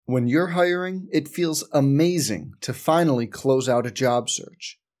When you're hiring, it feels amazing to finally close out a job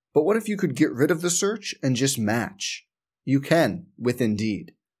search. But what if you could get rid of the search and just match? You can with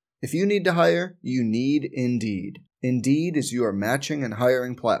Indeed. If you need to hire, you need Indeed. Indeed is your matching and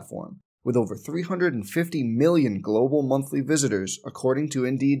hiring platform. With over 350 million global monthly visitors, according to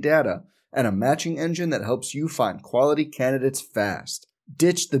Indeed data, and a matching engine that helps you find quality candidates fast.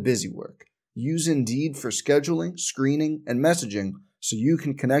 Ditch the busy work. Use Indeed for scheduling, screening, and messaging so you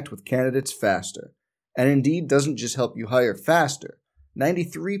can connect with candidates faster. And Indeed doesn't just help you hire faster.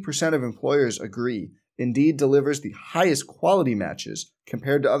 93% of employers agree Indeed delivers the highest quality matches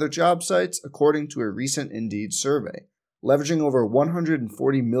compared to other job sites, according to a recent Indeed survey. Leveraging over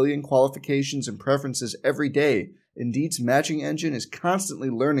 140 million qualifications and preferences every day, Indeed's matching engine is constantly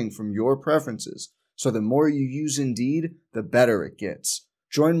learning from your preferences, so the more you use Indeed, the better it gets.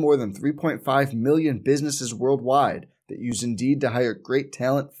 Join more than 3.5 million businesses worldwide that use Indeed to hire great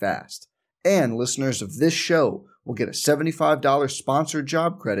talent fast. And listeners of this show will get a $75 sponsored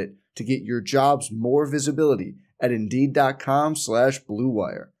job credit to get your jobs more visibility at Indeed.com/Blue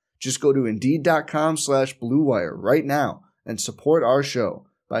Wire. Just go to Indeed.com/Blue Wire right now and support our show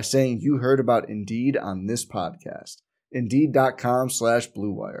by saying you heard about Indeed on this podcast.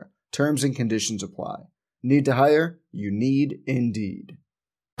 Indeed.com/Blue Wire. Terms and conditions apply. Need to hire? You need Indeed.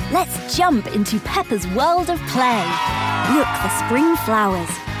 Let's jump into Peppa's world of play. Look for spring flowers,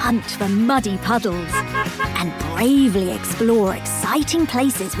 hunt for muddy puddles, and bravely explore exciting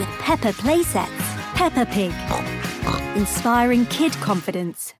places with Peppa playsets. Peppa Pig. Inspiring kid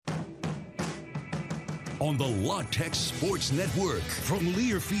confidence. On the La Tech Sports Network from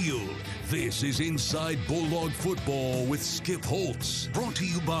Learfield, this is Inside Bulldog Football with Skip Holtz. Brought to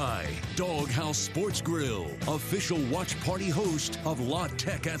you by Doghouse Sports Grill, official watch party host of La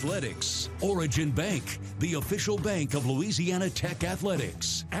Tech Athletics. Origin Bank, the official bank of Louisiana Tech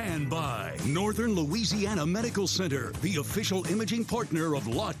Athletics. And by Northern Louisiana Medical Center, the official imaging partner of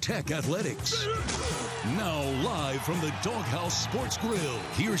La Tech Athletics. Now live from the Doghouse Sports Grill,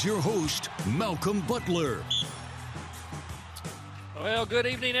 here's your host, Malcolm Butler. Well, good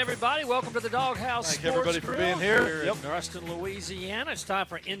evening, everybody. Welcome to the Doghouse Sports Grill. Thank everybody for being here. In Ruston, Louisiana. It's time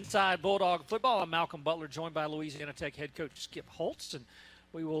for Inside Bulldog Football. I'm Malcolm Butler, joined by Louisiana Tech head coach Skip Holtz, and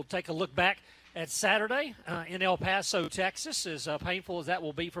we will take a look back at Saturday in El Paso, Texas, as painful as that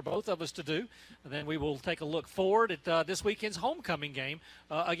will be for both of us to do. And then we will take a look forward at this weekend's homecoming game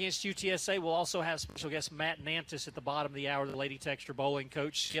against UTSA. We'll also have special guest Matt Nantis at the bottom of the hour, the Lady Texter bowling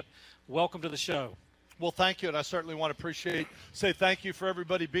coach. Skip, welcome to the show. Well, thank you, and I certainly want to say thank you for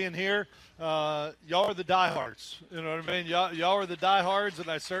everybody being here. Y'all are the diehards, you know what I mean? Y'all are the diehards, and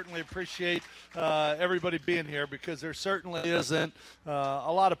I certainly appreciate everybody being here because there certainly isn't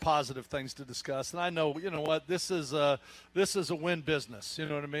a lot of positive things to discuss. And I know, you know what, this is a win business, you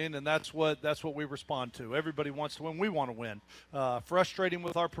know what I mean? And that's what we respond to. Everybody wants to win. We want to win. Frustrating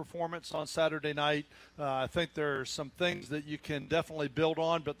with our performance on Saturday night. I think there are some things that you can definitely build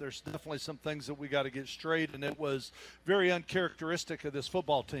on, but there's definitely some things that we got to get straight, and it was very uncharacteristic of this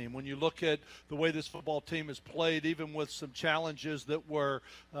football team. When you look at the way this football team has played, even with some challenges that were,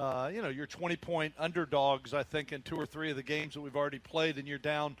 your 20-point underdogs, I think, in 2 or 3 of the games that we've already played, and you're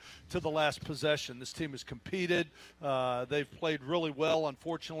down to the last possession. This team has competed. They've played really well.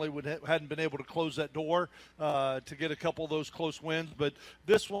 Unfortunately, we hadn't been able to close that door to get a couple of those close wins, but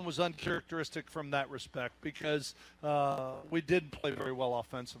this one was uncharacteristic from that respect because we didn't play very well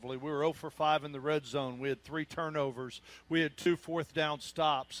offensively. We were 0 for 5 in the red zone. We had 3 turnovers. We had 2 fourth-down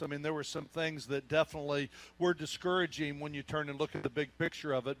stops. I mean, there were some things that definitely were discouraging when you turn and look at the big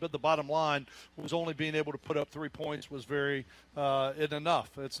picture of it. But the bottom line was only being able to put up 3 points was very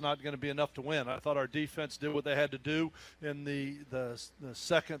enough. It's not going to be enough to win. I thought our defense did what they had to do in the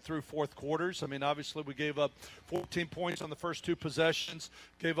second through fourth quarters. I mean, obviously we gave up 14 points on the first 2 possessions,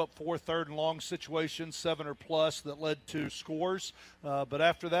 gave up 4 third-and-long situations, 7 or plus that led to scores. But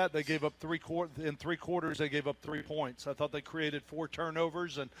after that, they gave up 3 quarters, they gave up 3 points. I thought they created 4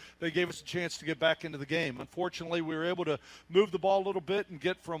 turnovers, and they gave us a chance to get back into the game. Unfortunately, we were able to move the ball a little bit and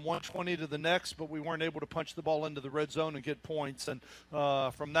get from 120 to the next, but we weren't able to punch the ball into the red zone and get points. And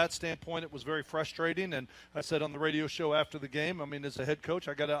from that standpoint, it was very frustrating. And I said on the radio show after the game, I mean, as a head coach,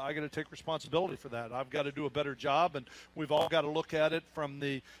 I got to take responsibility for that. I've got to do a better job, and we've all got to look at it from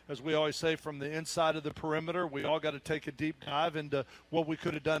the, as we always say, from the inside of the perimeter. We all got to take a deep dive into what we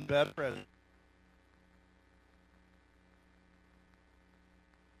could have done better.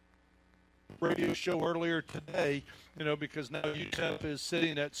 Radio show earlier today, because now UTEP is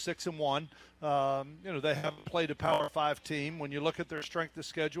sitting at 6-1. They haven't played a Power 5 team. When you look at their strength of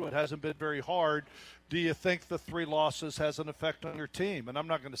schedule, it hasn't been very hard. do you think the 3 losses has an effect on your team? And I'm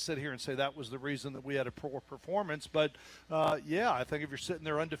not going to sit here and say that was the reason that we had a poor performance, but yeah, I think if you're sitting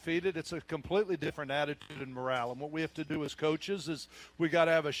there undefeated, it's a completely different attitude and morale. And what we have to do as coaches is we got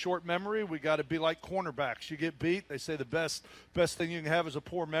to have a short memory. We got to be like cornerbacks. You get beat, they say the best thing you can have is a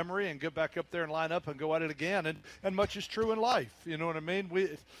poor memory, and get back up there and line up and go at it again. And much is true in life. You know what I mean?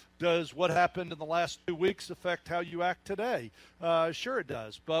 Does what happened in the last 2 weeks affect how you act today? Sure it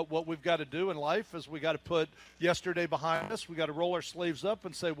does. But what we've got to do in life is we got to put yesterday behind us. We got to roll our sleeves up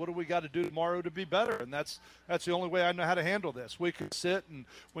and say, what do we got to do tomorrow to be better? And that's the only way I know how to handle this. We can sit and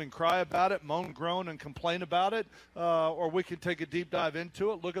we can cry about it, moan, groan, and complain about it, or we can take a deep dive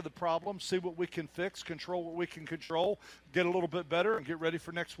into it, look at the problem, see what we can fix, control what we can control, get a little bit better, and get ready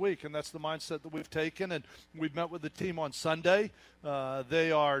for next week. And that's the mindset that we've taken. And we've met with the team on Sunday.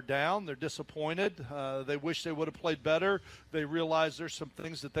 They are down. They're disappointed. They wish they would have played better. They realize there's some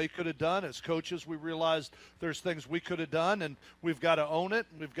things that they could have done. As coaches, we realized there's things we could have done, and we've got to own it.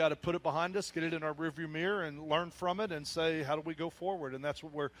 We've got to put it behind us, get it in our rearview mirror, and learn from it, and say, how do we go forward? And that's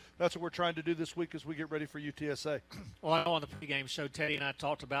what we're trying to do this week as we get ready for UTSA. Well, I know on the pregame show, Teddy and I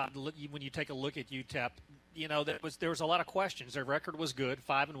talked about when you take a look at UTEP. You know, there was a lot of questions. Their record was good,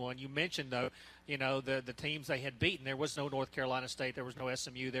 5-1. You mentioned, though, you know, the teams they had beaten. There was no North Carolina State. There was no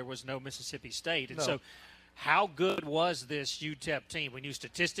SMU. There was no Mississippi State. And so how good was this UTEP team? We knew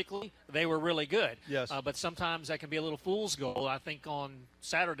statistically they were really good. Yes. But sometimes that can be a little fool's gold. I think on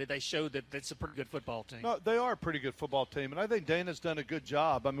Saturday they showed that it's a pretty good football team. No, they are a pretty good football team, and I think Dana's done a good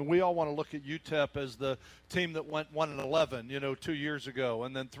job. I mean, we all want to look at UTEP as the team that went 1-11, you know, 2 years ago,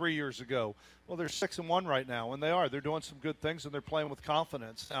 and then 3 years ago. Well, they're 6-1 right now, and they're doing some good things, and they're playing with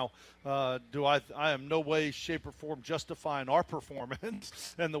confidence. Now, I am no way, shape, or form justifying our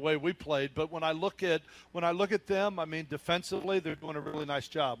performance and the way we played. But when I look at them, I mean, defensively, they're doing a really nice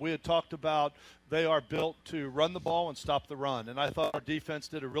job. We had talked about they are built to run the ball and stop the run, and I thought our defense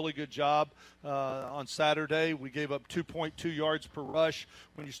did a really good job on Saturday. We gave up 2.2 yards per rush.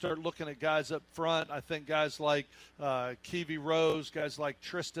 When you start looking at guys up front, I think guys like Keevy Rose, guys like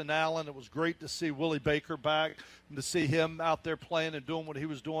Tristan Allen, it was great to see Willie Baker back and to see him out there playing and doing what he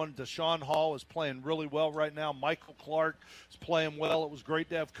was doing. Deshaun Hall is playing really well right now. Michael Clark is playing well. It was great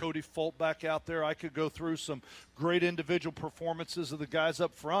to have Cody Folk back out there. I could go through some great individual performances of the guys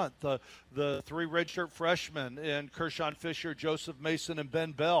up front. The 3 redshirt freshmen and Kershawn Fisher, Joseph Mason, and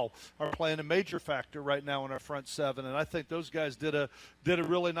Ben Bell are playing a major factor right now in our front 7. And I think those guys did a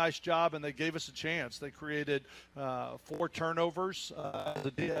really nice job, and they gave us a chance. They created 4 turnovers. I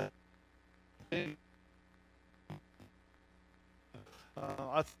think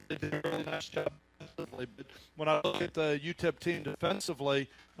they did a really nice job. But when I look at the UTEP team defensively,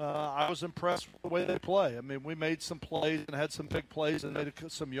 I was impressed with the way they play. I mean, we made some plays and had some big plays and made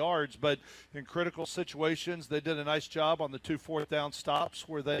some yards, but in critical situations, they did a nice job on the 2 fourth-down stops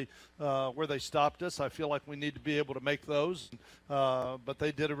where they stopped us. I feel like we need to be able to make those, but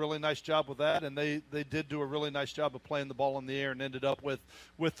they did a really nice job with that, and they did do a really nice job of playing the ball in the air and ended up with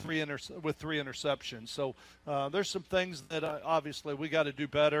 3 interceptions. So there's some things that obviously we got to do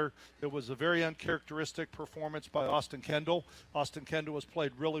better. It was a very uncharacteristic performance by Austin Kendall. Austin Kendall has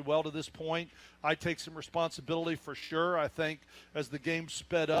played really well to this point. I take some responsibility for sure. I think as the game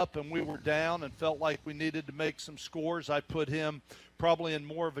sped up and we were down and felt like we needed to make some scores, I put him probably in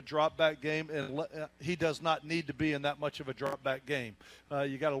more of a drop-back game, and he does not need to be in that much of a drop-back game.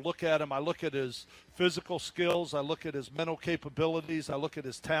 You got to look at him. I look at his physical skills. I look at his mental capabilities. I look at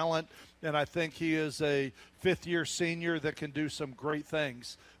his talent, and I think he is a fifth-year senior that can do some great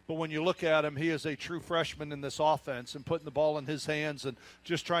things. But when you look at him, he is a true freshman in this offense, and putting the ball in his hands and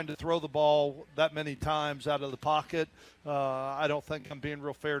just trying to throw the ball that many times out of the pocket, I don't think I'm being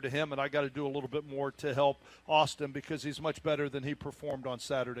real fair to him, and I got to do a little bit more to help Austin because he's much better than he performed on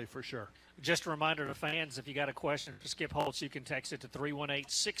Saturday for sure. Just a reminder to fans, if you got a question for Skip Holtz, you can text it to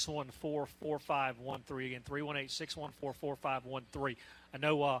 318-614-4513. Again, 318-614-4513. I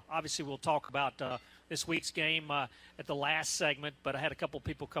know, obviously, we'll talk about this week's game at the last segment, but I had a couple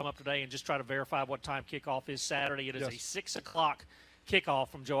people come up today and just try to verify what time kickoff is Saturday. It is a 6 o'clock kickoff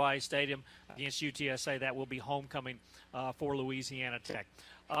from Joe Stadium against UTSA. That will be homecoming for Louisiana Tech.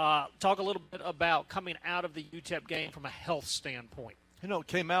 Talk a little bit about coming out of the UTEP game from a health standpoint. You know, it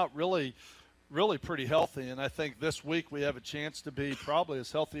came out really pretty healthy, and I think this week we have a chance to be probably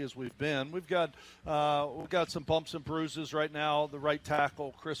as healthy as we've been. We've got some bumps and bruises right now. The right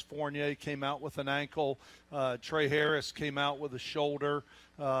tackle, Chris Fournier, came out with an ankle. Trey Harris came out with a shoulder.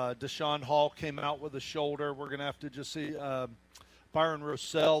 Deshaun Hall came out with a shoulder. We're going to have to just see. Byron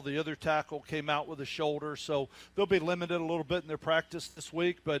Rossell, the other tackle, came out with a shoulder, so they'll be limited a little bit in their practice this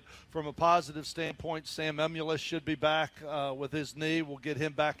week. But from a positive standpoint, Sam Emulis should be back with his knee. We'll get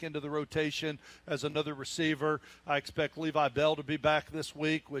him back into the rotation as another receiver. I expect Levi Bell to be back this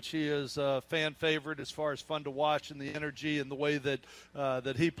week, which he is a fan favorite as far as fun to watch, and the energy and the way that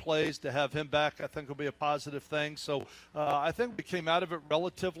that he plays. To have him back, I think, will be a positive thing. So I think we came out of it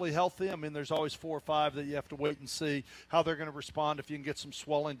relatively healthy. I mean, there's always 4 or 5 that you have to wait and see how they're going to respond if you can get some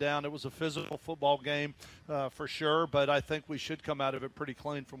swelling down. It was a physical football game for sure, but I think we should come out of it pretty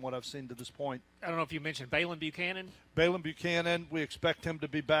clean from what I've seen to this point. I don't know if you mentioned Balin Buchanan. Balin Buchanan, we expect him to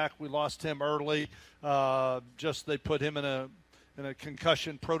be back. We lost him early. They put him in a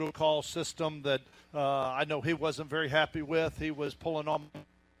concussion protocol system that I know he wasn't very happy with. He was pulling on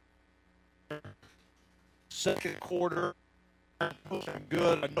second quarter.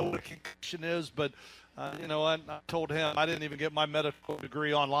 Good. I know what a concussion is, but I told him I didn't even get my medical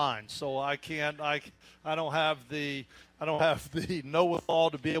degree online, so I don't have the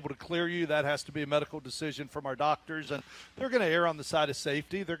know-it-all to be able to clear you. That has to be a medical decision from our doctors, and they're going to err on the side of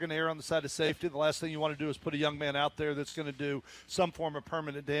safety. The last thing you want to do is put a young man out there that's going to do some form of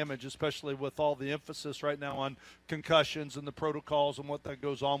permanent damage, especially with all the emphasis right now on concussions and the protocols and what that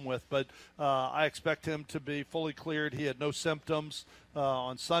goes on with. But I expect him to be fully cleared. He had no symptoms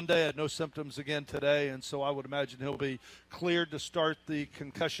on Sunday, had no symptoms again today, and so I would imagine he'll be cleared to start the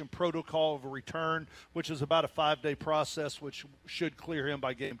concussion protocol of a return, which is about a 5-day process, which should clear him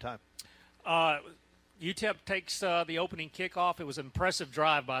by game time. UTEP takes the opening kickoff. It was an impressive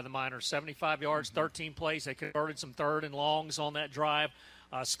drive by the Miners, 75 yards, 13 plays. They converted some third and longs on that drive,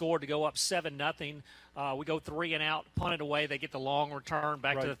 scored to go up 7-0. We go 3 and out, punted away. They get the long return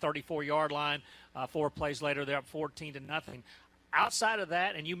back to the 34-yard line. 4 plays later, they're up 14-0. Outside of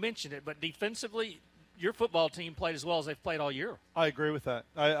that, and you mentioned it, but defensively, your football team played as well as they've played all year. I agree with that.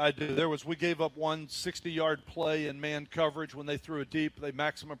 I do. We gave up one 60-yard play in man coverage when they threw a deep. They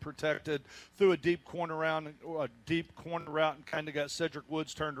maximum protected, threw a deep corner route and kind of got Cedric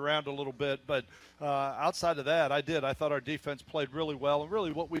Woods turned around a little bit. But outside of that, I thought our defense played really well. And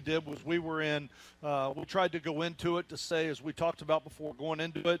really what we did was we tried to go into it to say, as we talked about before going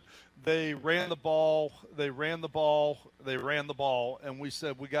into it, they ran the ball, and we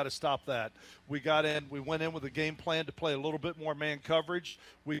said we got to stop that. We went in with a game plan to play a little bit more man coverage.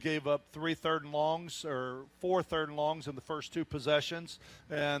 We gave up 4 third and longs in the first 2 possessions,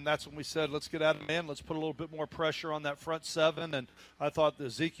 and that's when we said, let's get out of man, let's put a little bit more pressure on that front 7. And I thought the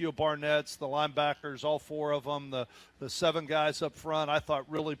Ezekiel Barnett's, the linebackers, all 4 of them, the 7 guys up front, I thought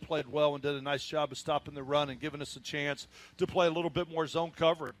really played well and did a nice job of stopping the run and giving us a chance to play a little bit more zone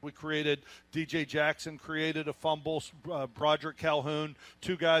coverage. DJ Jackson created a fumble, Broderick Calhoun,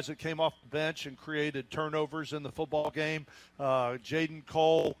 2 guys that came off the bench and created turnovers in the football game. Jaden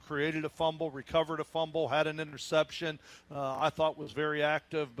Cole created a fumble, recovered a fumble, had an interception. I thought was very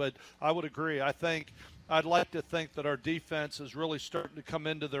active, but I would agree. I'd like to think that our defense is really starting to come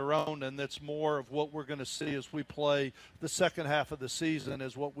into their own, and that's more of what we're going to see as we play the second half of the season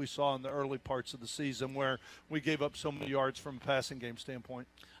is what we saw in the early parts of the season where we gave up so many yards from a passing game standpoint.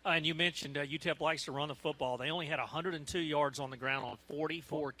 And you mentioned UTEP likes to run the football. They only had 102 yards on the ground on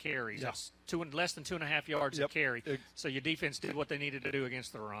 44 carries. Yeah. That's less than 2.5 yards a carry. So your defense did what they needed to do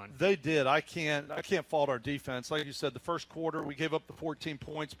against the run. They did. I can't fault our defense. Like you said, the first quarter we gave up the 14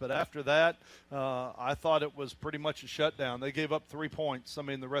 points, but after that, I thought it was pretty much a shutdown. They gave up 3 points,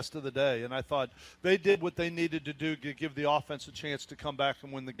 the rest of the day, and I thought they did what they needed to do to give the offense a chance to come back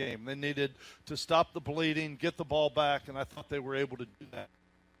and win the game. They needed to stop the bleeding, get the ball back, and I thought they were able to do that.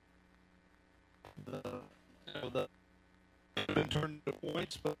 Been turned into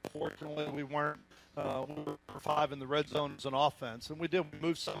points, but fortunately we weren't. We were 5 in the red zone as an offense, and we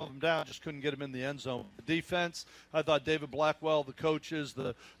moved some of them down, just couldn't get them in the end zone. The defense, I thought David Blackwell, the coaches,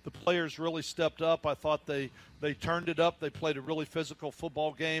 the players really stepped up. I thought they turned it up. They played a really physical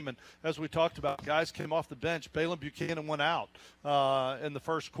football game, and as we talked about, guys came off the bench. Balin Buchanan went out in the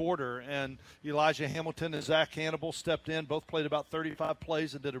first quarter, and Elijah Hamilton and Zach Hannibal stepped in. Both played about 35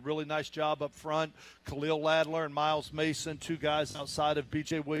 plays and did a really nice job up front. Khalil Ladler and Miles Mason, 2 guys outside of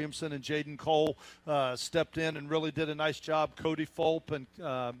B.J. Williamson and Jaden Cole, stepped in and really did a nice job. Cody Fulp and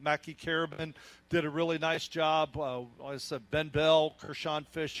Mackie Carabin did a really nice job. Like I said, Ben Bell, Kershawn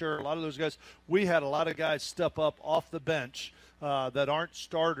Fisher, a lot of those guys. We had a lot of guys step up off the bench that aren't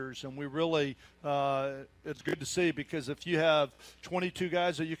starters, and we really it's good to see, because if you have 22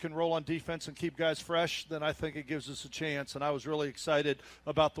 guys that you can roll on defense and keep guys fresh, then I think it gives us a chance, and I was really excited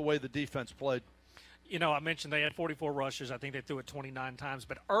about the way the defense played. I mentioned they had 44 rushes. I think they threw it 29 times.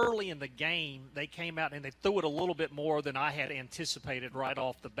 But early in the game, they came out and they threw it a little bit more than I had anticipated right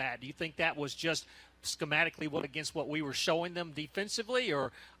off the bat. Do you think that was just schematically against what we were showing them defensively,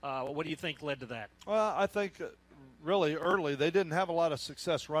 or what do you think led to that? Well, I think really early they didn't have a lot of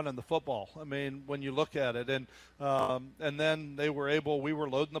success running the football. I mean, when you look at it, and then we were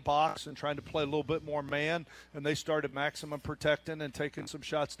loading the box and trying to play a little bit more man, and they started maximum protecting and taking some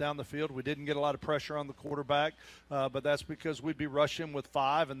shots down the field. We didn't get a lot of pressure on the quarterback, but that's because we'd be rushing with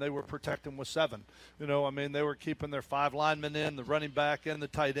 5 and they were protecting with 7. They were keeping their 5 linemen in, the running back in, the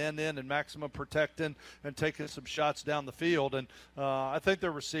tight end in, and maximum protecting and taking some shots down the field. And I think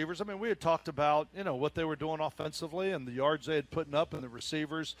their receivers, we had talked about, what they were doing offensively and the yards they had putting up, and the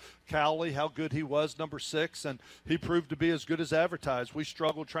receivers, Cowley, how good he was, number 6, and he proved to be as good as advertised. We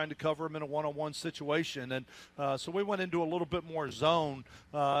struggled trying to cover him in a one-on-one situation, and so we went into a little bit more zone,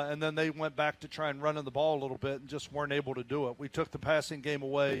 and then they went back to try and running the ball a little bit and just weren't able to do it. We took the passing game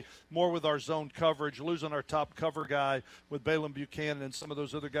away more with our zone coverage, losing our top cover guy with Balaam Buchanan and some of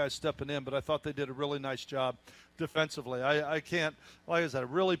those other guys stepping in, but I thought they did a really nice job defensively. I can't, like I said,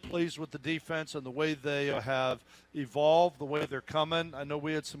 I'm really pleased with the defense and the way they have evolved, the way they're coming. I know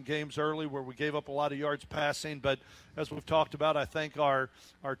we had some games early where we gave up a lot of yards passing, but as we've talked about, I think our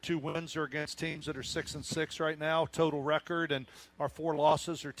 2 wins are against teams that are 6-6 right now, total record, and our 4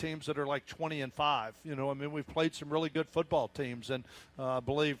 losses are teams that are like 20-5. We've played some really good football teams, and I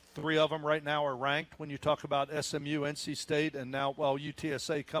believe 3 of them right now are ranked when you talk about SMU, NC State, and now,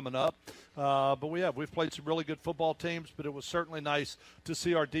 UTSA coming up. But we've played some really good football teams, but it was certainly nice to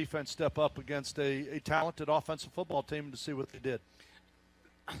see our defense step up against a talented offensive football team and to see what they did.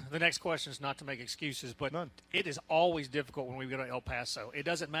 The next question is not to make excuses, but None. It is always difficult when we go to El Paso. It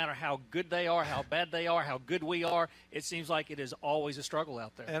doesn't matter how good they are, how bad they are, how good we are. It seems like it is always a struggle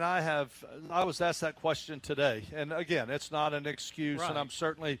out there. And I was asked that question today. And again, it's not an excuse, right. And I'm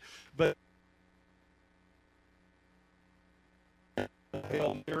certainly, but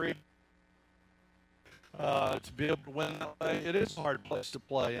Hail Mary, to be able to win that way, it is a hard place to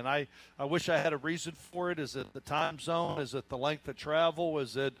play. And I wish I had a reason for it. Is it the time zone? Is it the length of travel?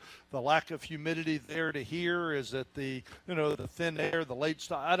 Is it the lack of humidity there to here? Is it the thin air, the late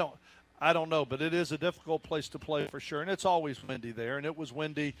start? I don't know, but it is a difficult place to play for sure, and it's always windy there, and it was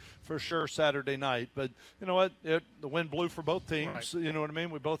windy for sure Saturday night. But you know what? The wind blew for both teams. Right. You know what I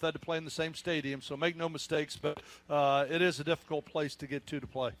mean? We both had to play in the same stadium, so make no mistakes, but it is a difficult place to get to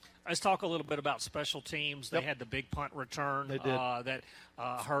play. Let's talk a little bit about special teams. They Yep. had the big punt return They did. that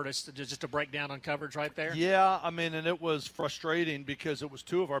hurt us. Just a breakdown on coverage right there. Yeah, and it was frustrating because it was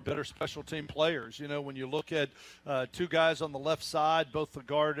 2 of our better special team players. When you look at 2 guys on the left side, both the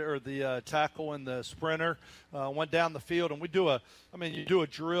guard or the tackle and the sprinter went down the field, and you do a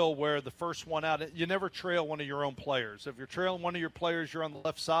drill where the first one out, you never trail one of your own players. If you're trailing one of your players, you're on the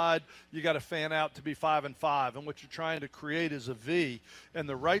left side, you got to fan out to be 5-5, and what you're trying to create is a V, and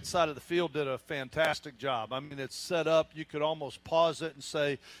the right side of the field did a fantastic job. It's set up. You could almost pause it and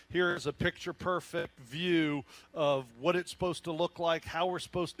say, here's a picture-perfect view of what it's supposed to look like, how we're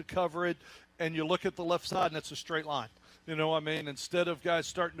supposed to cover it, and you look at the left side, and it's a straight line. Instead of guys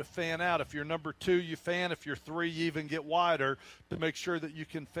starting to fan out, if you're number 2, you fan. If you're 3, you even get wider to make sure that you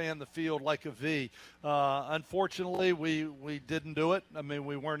can fan the field like a V. Unfortunately, we didn't do it.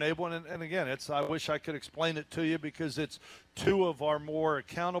 We weren't able. And again, I wish I could explain it to you because it's 2 of our more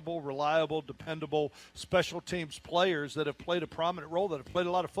accountable, reliable, dependable special teams players that have played a prominent role, that have played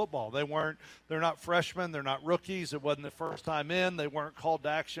a lot of football. They're not freshmen. They're not rookies. It wasn't the first time in. They weren't called to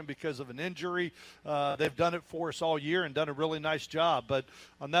action because of an injury. They've done it for us all year and done a really nice job. But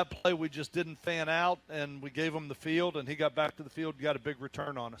on that play, we just didn't fan out, and we gave him the field, and he got back to the field and got a big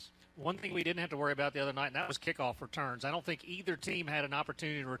return on us. One thing we didn't have to worry about the other night, and that was kickoff returns. I don't think either team had an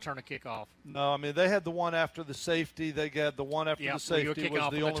opportunity to return a kickoff. No, they had the one after the safety. They got the one after the safety was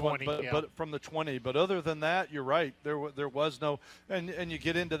the only 20, one, but from the 20. But other than that, you're right. There was no, and you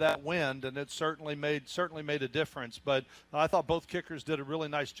get into that wind, and it certainly made a difference. But I thought both kickers did a really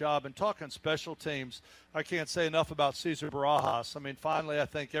nice job. And talking special teams, I can't say enough about Cesar Barajas. Finally, I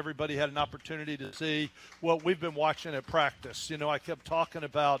think everybody had an opportunity to see what we've been watching at practice. I kept talking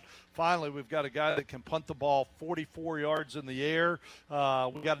about, finally, we've got a guy that can punt the ball 44 yards in the air.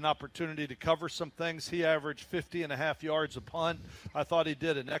 We got an opportunity to cover some things. He averaged 50.5 yards a punt. I thought he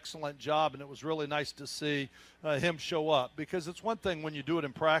did an excellent job, and it was really nice to see him show up, because it's one thing when you do it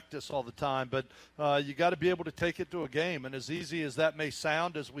in practice all the time, but you got to be able to take it to a game. And as easy as that may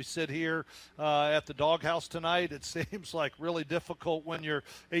sound as we sit here at the doghouse tonight, it seems like really difficult when you're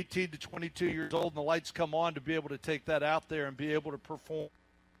 18 to 22 years old and the lights come on to be able to take that out there and be able to perform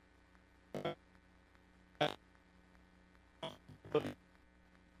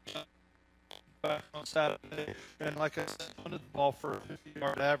back on Saturday, and like I said, punted the ball for a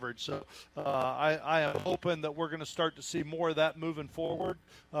 50-yard average. So I am hoping that we're going to start to see more of that moving forward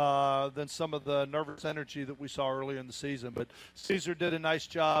than some of the nervous energy that we saw earlier in the season. But Caesar did a nice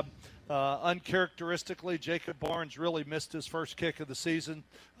job. Uncharacteristically, Jacob Barnes really missed his first kick of the season,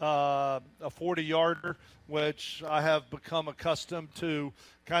 a 40-yarder, which I have become accustomed to,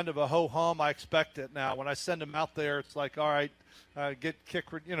 kind of a ho-hum. I expect it now. When I send him out there, it's like, all right, get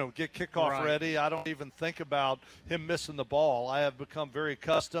kickoff ready. I don't even think about him missing the ball. I have become very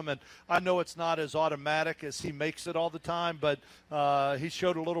accustomed, and I know it's not as automatic as he makes it all the time, but he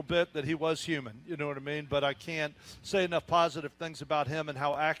showed a little bit that he was human, you know what I mean? But I can't say enough positive things about him and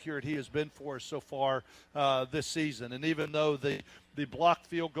how accurate he has been for us so far this season. And even though the blocked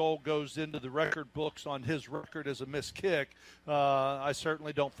field goal goes into the record books on his record as a missed kick, I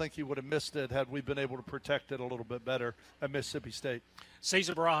certainly don't think he would have missed it had we been able to protect it a little bit better at Mississippi State.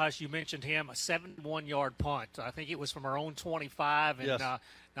 Cesar Barajas, you mentioned him, a 71-yard punt. I think it was from our own 25, and yes.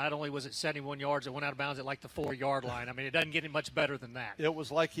 Not only was it 71 yards, it went out of bounds at like the 4-yard line. I mean, it doesn't get any much better than that. It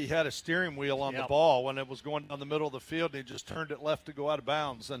was like he had a steering wheel on the ball when it was going down the middle of the field, and he just turned it left to go out of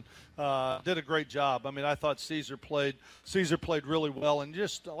bounds, and did a great job. I mean, I thought Caesar played really well, and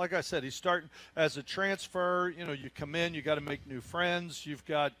just like I said, he's starting as a transfer. You know, you come in, you got to make new friends, you've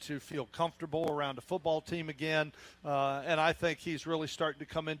got to feel comfortable around a football team again, and I think he's really starting to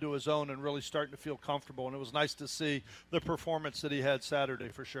come into his own and really starting to feel comfortable, and it was nice to see the performance that he had Saturday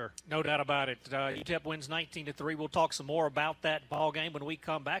for sure. No doubt about it. UTEP wins 19-3. We'll talk some more about that ball game when we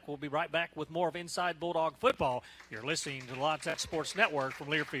come back. We'll be right back with more of Inside Bulldog Football. You're listening to the La Tech Sports Network from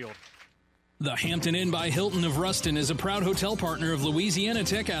Learfield. The Hampton Inn by Hilton of Ruston is a proud hotel partner of Louisiana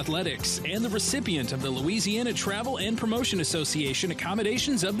Tech Athletics and the recipient of the Louisiana Travel and Promotion Association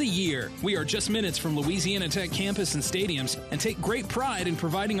Accommodations of the Year. We are just minutes from Louisiana Tech campus and stadiums and take great pride in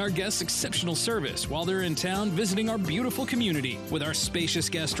providing our guests exceptional service while they're in town visiting our beautiful community. With our spacious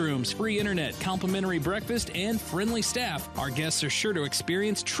guest rooms, free internet, complimentary breakfast, and friendly staff, our guests are sure to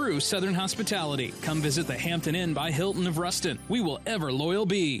experience true Southern hospitality. Come visit the Hampton Inn by Hilton of Ruston. We will ever loyal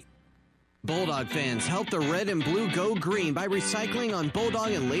be. Bulldog fans, help the red and blue go green by recycling on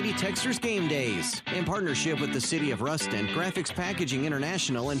Bulldog and Lady Texters game days. In partnership with the City of Ruston, Graphics Packaging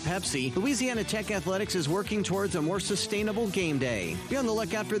International, and Pepsi, Louisiana Tech Athletics is working towards a more sustainable game day. Be on the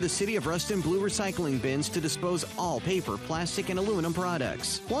lookout for the City of Ruston blue recycling bins to dispose all paper, plastic, and aluminum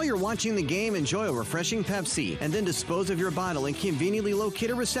products. While you're watching the game, enjoy a refreshing Pepsi, and then dispose of your bottle in conveniently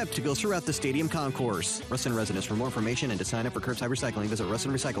located receptacles throughout the stadium concourse. Ruston residents, for more information and to sign up for curbside recycling, visit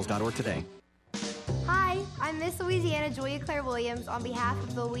rustonrecycles.org today. Hi, I'm Miss Louisiana Julia Claire Williams on behalf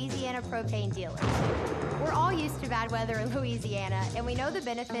of the Louisiana Propane Dealers. We're all used to bad weather in Louisiana, and we know the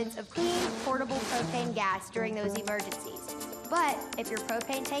benefits of clean, portable propane gas during those emergencies. But if your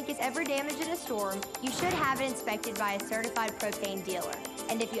propane tank is ever damaged in a storm, you should have it inspected by a certified propane dealer.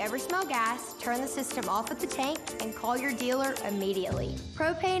 And if you ever smell gas, turn the system off at the tank and call your dealer immediately.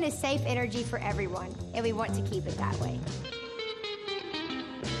 Propane is safe energy for everyone, and we want to keep it that way.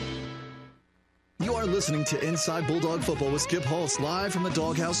 You are listening to Inside Bulldog Football with Skip Holtz, live from the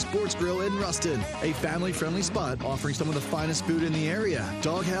Doghouse Sports Grill in Ruston, a family-friendly spot offering some of the finest food in the area.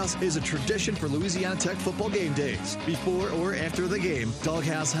 Doghouse is a tradition for Louisiana Tech football game days. Before or after the game,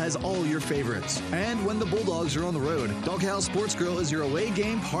 Doghouse has all your favorites. And when the Bulldogs are on the road, Doghouse Sports Grill is your away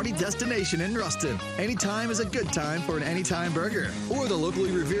game party destination in Ruston. Anytime is a good time for an anytime burger or the locally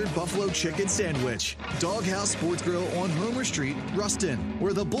revered buffalo chicken sandwich. Doghouse Sports Grill on Homer Street, Ruston,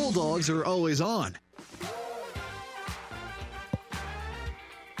 where the Bulldogs are always on.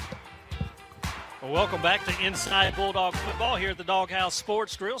 Well, welcome back to Inside Bulldog Football here at the Doghouse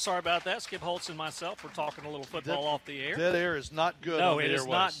Sports Grill. Sorry about that. Skip Holtz and myself, we're talking a little football off the air. Dead air is not good. No, on the it is airwaves.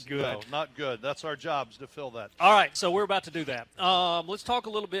 not good. No, not good. That's our jobs to fill that. All right, so we're about to do that. Let's talk a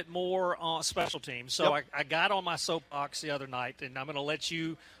little bit more on special teams. So I got on my soapbox the other night, and I'm going to let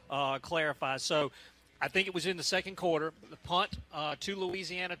you clarify. So I think it was in the second quarter, the punt to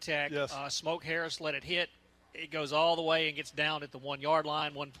Louisiana Tech. Yes. Smoke Harris let it hit. It goes all the way and gets down at the 1-yard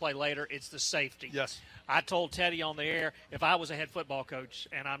line. One play later, it's the safety. Yes. I told Teddy on the air, if I was a head football coach,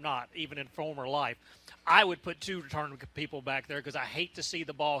 and I'm not, even in former life, I would put 2 return people back there because I hate to see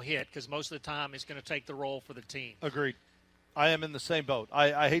the ball hit because most of the time it's going to take the role for the team. Agreed. I am in the same boat.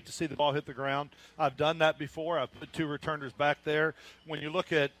 I hate to see the ball hit the ground. I've done that before. I've put 2 returners back there. When you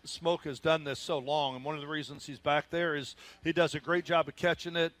look at Smoke has done this so long, and one of the reasons he's back there is he does a great job of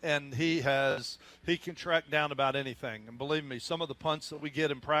catching it, and he can track down about anything. And believe me, some of the punts that we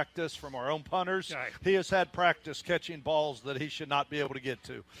get in practice from our own punters, he has had practice catching balls that he should not be able to get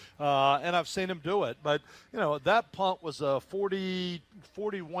to. And I've seen him do it. But, that punt was a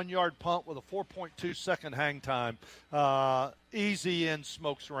 41-yard punt with a 4.2-second hang time. Easy in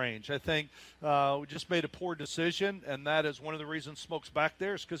Smoke's range. I think we just made a poor decision, and that is one of the reasons Smoke's back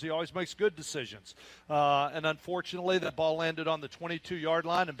there is because he always makes good decisions. And unfortunately, that ball landed on the 22-yard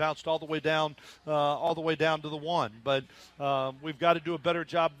line and bounced all the way down to the 1. But we've got to do a better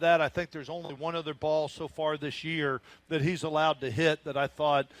job of that. I think there's only one other ball so far this year that he's allowed to hit that I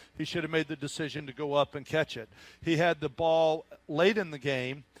thought he should have made the decision to go up and catch it. He had the ball late in the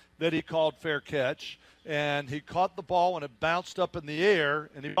game that he called fair catch, and he caught the ball and it bounced up in the air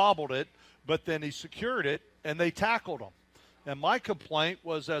and he bobbled it, but then he secured it and they tackled him. And my complaint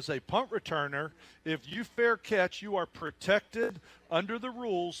was, as a punt returner, if you fair catch, you are protected under the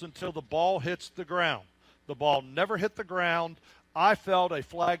rules until the ball hits the ground. The ball never hit the ground. I felt a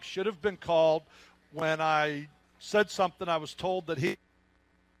flag should have been called. When I said something, I was told that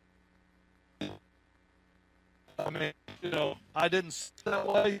I didn't see it that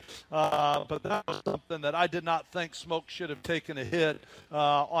way, but that was something that I did not think Smoke should have taken a hit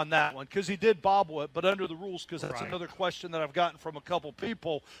on that one, because he did bobble it, but under the rules, because that's another question that I've gotten from a couple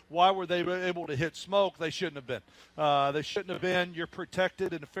people. Why were they able to hit Smoke? They shouldn't have been. They shouldn't have been. You're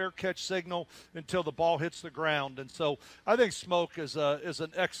protected in a fair catch signal until the ball hits the ground. And so I think Smoke is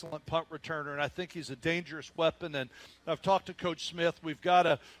an excellent punt returner, and I think he's a dangerous weapon. And I've talked to Coach Smith. We've got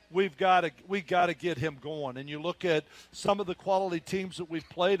to get him going. And you look at some of the quality teams that we've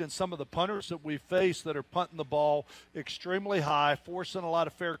played and some of the punters that we've faced that are punting the ball extremely high, forcing a lot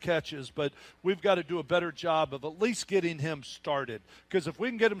of fair catches. But we've got to do a better job of at least getting him started, because if we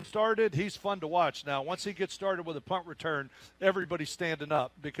can get him started, he's fun to watch. Now, once he gets started with a punt return, everybody's standing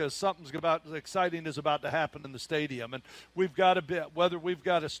up, because something's exciting is about to happen in the stadium. And we've got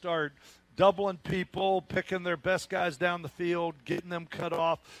to start doubling people, picking their best guys down the field, getting them cut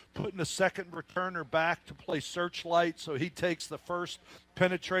off, putting a second returner back to play searchlight so he takes the first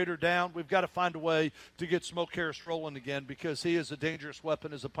penetrator down. We've got to find a way to get Smoke Harris rolling again, because he is a dangerous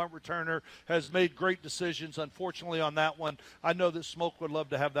weapon as a punt returner, has made great decisions. Unfortunately on that one, I know that Smoke would love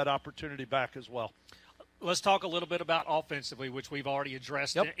to have that opportunity back as well. Let's talk a little bit about offensively, which we've already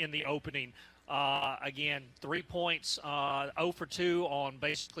addressed in the opening. Again, 3 points, 0 for 2 on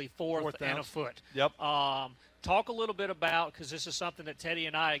basically fourth and a foot. Yep. Talk a little bit about, because this is something that Teddy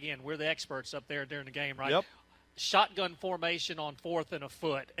and I, again, we're the experts up there during the game, right? Yep. Shotgun formation on fourth and a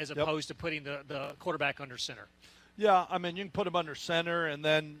foot as opposed to putting the quarterback under center. Yeah, I mean, you can put him under center, and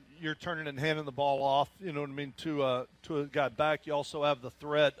then you're turning and handing the ball off, to a guy back. You also have the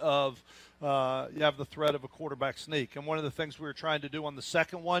threat of a quarterback sneak. And one of the things we were trying to do on the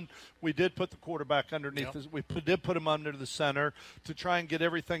second one, we did put the quarterback underneath. We did put him under the center to try and get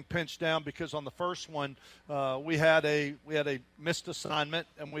everything pinched down, because on the first one we had a missed assignment,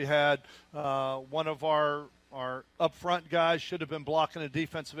 and we had one of our up front guys should have been blocking a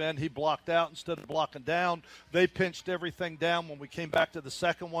defensive end. He blocked out instead of blocking down. They pinched everything down when we came back to the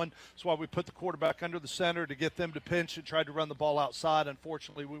second one. That's why we put the quarterback under the center, to get them to pinch and tried to run the ball outside.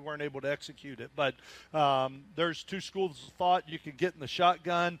 Unfortunately, we weren't able to execute it. But there's two schools of thought. You can get in the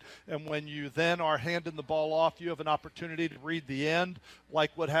shotgun, and when you then are handing the ball off, you have an opportunity to read the end,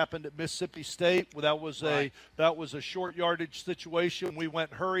 like what happened at Mississippi State. That was a short yardage situation. We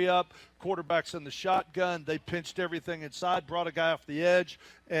went hurry up. Quarterbacks in the shotgun. They pinched everything inside, brought a guy off the edge,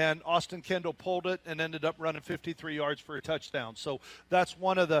 and Austin Kendall pulled it and ended up running 53 yards for a touchdown. So that's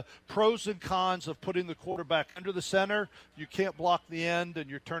one of the pros and cons of putting the quarterback under the center. You can't block the end, and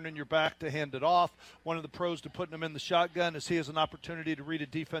you're turning your back to hand it off. One of the pros to putting him in the shotgun is he has an opportunity to read a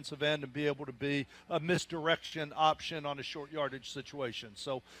defensive end and be able to be a misdirection option on a short yardage situation.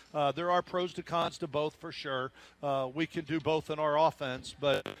 So there are pros to cons to both for sure. We can do both in our offense,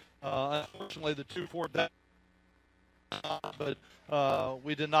 but unfortunately, the 2-4 that, but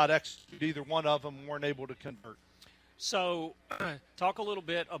we did not execute either one of them and weren't able to convert. So, talk a little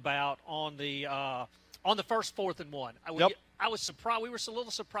bit about on the first 4th and 1. I was surprised. We were a little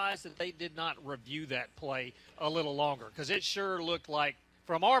surprised that they did not review that play a little longer, because it sure looked like,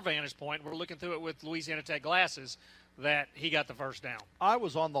 from our vantage point, we're looking through it with Louisiana Tech glasses, that he got the first down. I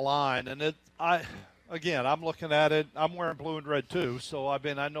was on the line, and Again, I'm looking at it. I'm wearing blue and red too, so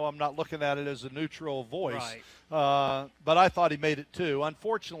I know I'm not looking at it as a neutral voice. Right. But I thought he made it too.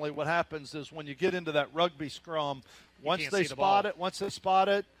 Unfortunately, what happens is when you get into that rugby scrum, Once they spot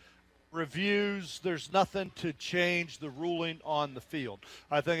it, reviews, there's nothing to change the ruling on the field.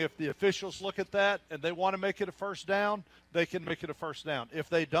 I think if the officials look at that and they want to make it a first down, they can make it a first down. If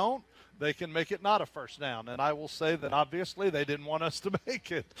they don't, they can make it not a first down. And I will say that obviously they didn't want us to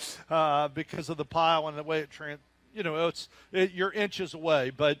make it because of the pile and the way you're inches away.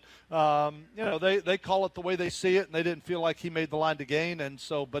 But, they call it the way they see it, and they didn't feel like he made the line to gain. And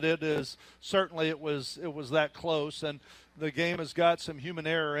so, but it is certainly it was that close. And the game has got some human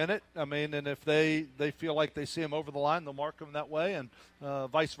error in it. I mean, and if they feel like they see him over the line, they'll mark him that way, and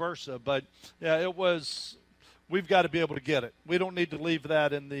vice versa. But, yeah, we've got to be able to get it. We don't need to leave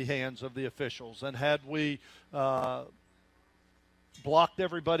that in the hands of the officials. And had we blocked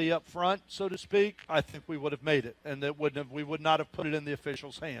everybody up front, so to speak, I think we would have made it, and we would not have put it in the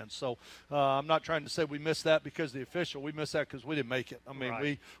officials' hands. So I'm not trying to say we missed that because the official. We missed that because we didn't make it. I mean,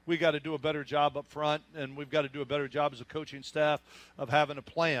 right. we got to do a better job up front, and we've got to do a better job as a coaching staff of having a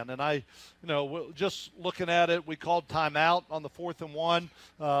plan. And just looking at it, we called timeout on the 4th and 1.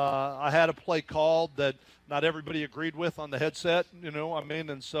 I had a play called that not everybody agreed with on the headset,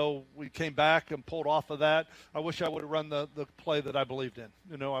 and so we came back and pulled off of that. I wish I would have run the play that I believed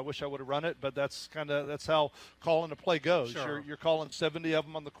in. I wish I would have run it, but that's how calling a play goes. Sure. You're calling 70 of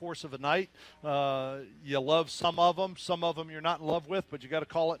them on the course of a night. You love some of them you're not in love with, but you got to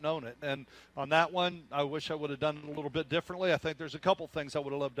call it and own it. And on that one, I wish I would have done it a little bit differently. I think there's a couple things I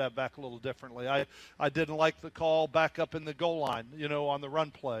would have loved to have back a little differently. I didn't like the call back up in the goal line, on the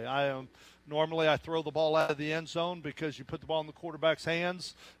run play. Normally, I throw the ball out of the end zone because you put the ball in the quarterback's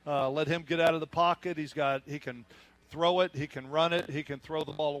hands, let him get out of the pocket. He can throw it, he can run it, he can throw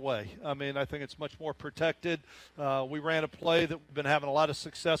the ball away. I mean, I think it's much more protected. We ran a play that we've been having a lot of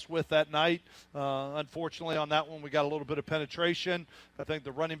success with that night. Unfortunately, on that one, we got a little bit of penetration. I think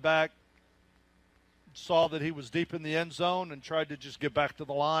the running back saw that he was deep in the end zone and tried to just get back to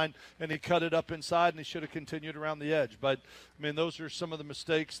the line, and he cut it up inside, and he should have continued around the edge. But, I mean, those are some of the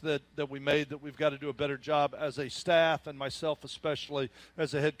mistakes that we made that we've got to do a better job as a staff, and myself especially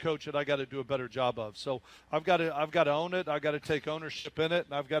as a head coach, that I got to do a better job of. So I've got to own it. I've got to take ownership in it,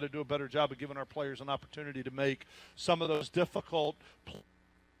 and I've got to do a better job of giving our players an opportunity to make some of those difficult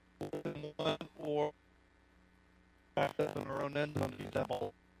or on our own end on that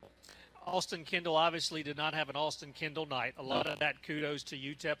ball. Austin Kendall obviously did not have an Austin Kendall night. A lot of that kudos to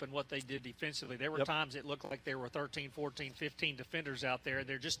UTEP and what they did defensively. There were times it looked like there were 13, 14, 15 defenders out there.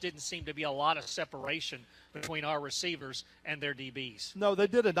 There just didn't seem to be a lot of separation between our receivers and their DBs. No, they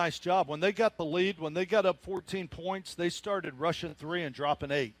did a nice job. When they got the lead, when they got up 14 points, they started rushing 3 and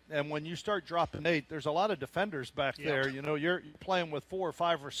dropping 8. And when you start dropping 8, there's a lot of defenders back there. You're playing with 4 or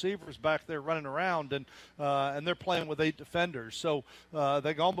 5 receivers back there running around, and they're playing with 8 defenders. So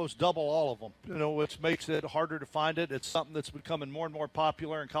they almost double all of them, which makes it harder to find it. It's something that's becoming more and more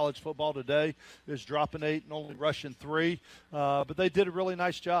popular in college football today, is dropping 8 and only rushing 3. But they did a really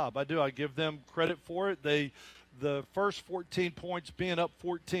nice job. I do. I give them credit for it. The first 14 points, being up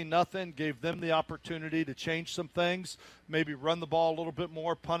 14-0, gave them the opportunity to change some things, maybe run the ball a little bit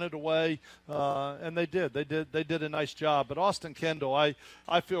more, punt it away, and they did. They did a nice job. But Austin Kendall,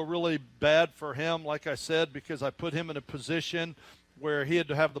 I feel really bad for him, like I said, because I put him in a position where he had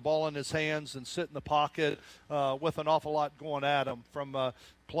to have the ball in his hands and sit in the pocket with an awful lot going at him from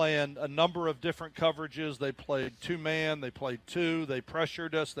playing a number of different coverages. They played 2-man, they played 2, they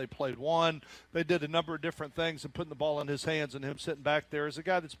pressured us, they played 1. They did a number of different things, and putting the ball in his hands and him sitting back there as a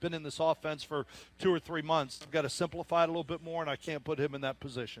guy that's been in this offense for 2 or 3 months. I've got to simplify it a little bit more, and I can't put him in that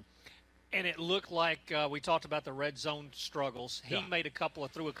position. And it looked like we talked about the red zone struggles. He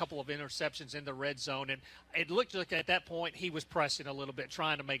threw a couple of interceptions in the red zone, and it looked like at that point he was pressing a little bit,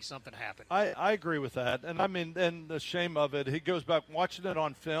 trying to make something happen. I agree with that. And, I mean, and the shame of it, he goes back watching it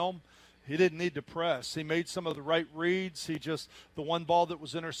on film. He didn't need to press. He made some of the right reads. The one ball that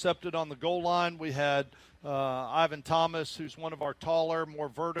was intercepted on the goal line, we had Ivan Thomas, who's one of our taller, more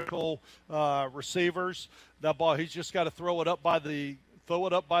vertical receivers. That ball, he's just got to throw it up by the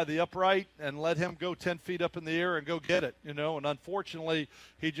upright and let him go 10 feet up in the air and go get it, and unfortunately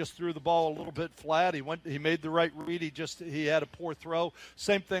he just threw the ball a little bit flat. He made the right read. He had a poor throw.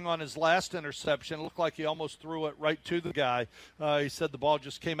 Same thing on his last interception. It looked like he almost threw it right to the guy. He said the ball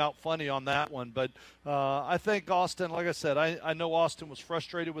just came out funny on that one. But I think Austin, like I said, I know Austin was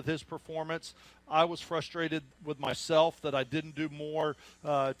frustrated with his performance. I was frustrated with myself that I didn't do more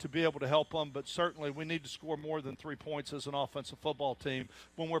to be able to help them, but certainly we need to score more than 3 points as an offensive football team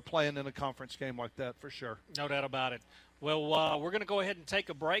when we're playing in a conference game like that, for sure. No doubt about it. Well, we're going to go ahead and take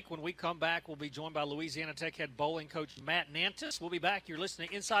a break. When we come back, we'll be joined by Louisiana Tech head bowling coach Matt Nantis. We'll be back. You're listening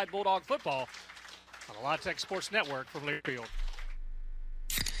to Inside Bulldog Football on the Live Tech Sports Network from Learfield.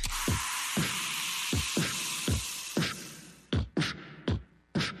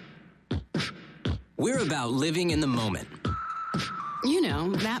 We're about living in the moment. You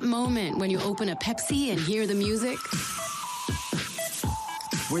know, that moment when you open a Pepsi and hear the music.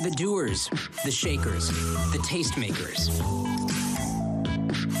 We're the doers, the shakers, the tastemakers.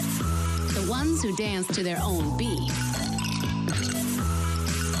 The ones who dance to their own beat.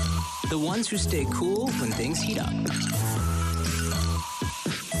 The ones who stay cool when things heat up.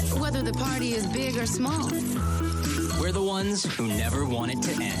 Whether the party is big or small. We're the ones who never want it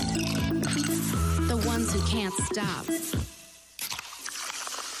to end. The ones who can't stop.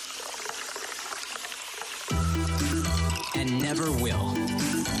 And never will.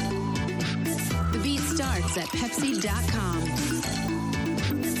 The beat starts at Pepsi.com.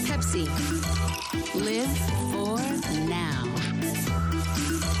 Pepsi. Live for now.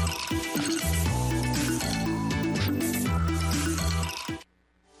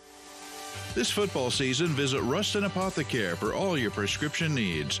 This football season, visit Ruston Apothecare for all your prescription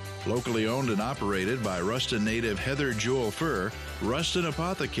needs. Locally owned and operated by Ruston native Heather Jewel Fur, Ruston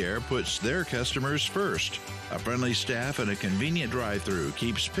Apothecare puts their customers first. A friendly staff and a convenient drive-thru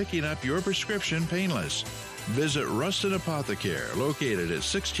keeps picking up your prescription painless. Visit Ruston Apothecare, located at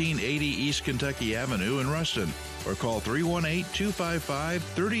 1680 East Kentucky Avenue in Ruston, or call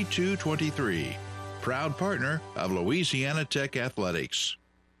 318-255-3223. Proud partner of Louisiana Tech Athletics.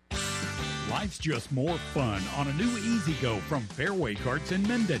 Life's just more fun on a new E-Z-Go from Fairway Carts in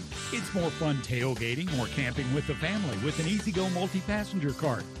Minden. It's more fun tailgating or camping with the family with an E-Z-Go multi-passenger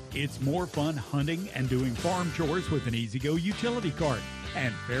cart. It's more fun hunting and doing farm chores with an E-Z-Go utility cart.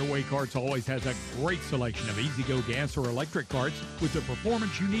 And Fairway Carts always has a great selection of E-Z-Go gas or electric carts with the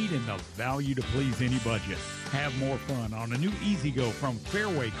performance you need and the value to please any budget. Have more fun on a new E-Z-Go from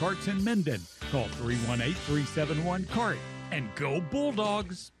Fairway Carts in Minden. Call 318-371-CART and go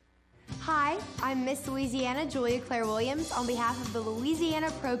Bulldogs! Hi, I'm Miss Louisiana Julia Claire Williams on behalf of the Louisiana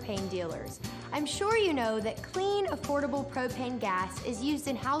Propane Dealers. I'm sure you know that clean, affordable propane gas is used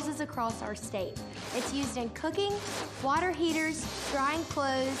in houses across our state. It's used in cooking, water heaters, drying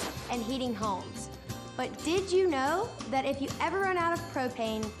clothes, and heating homes. But did you know that if you ever run out of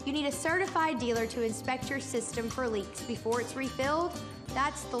propane, you need a certified dealer to inspect your system for leaks before it's refilled?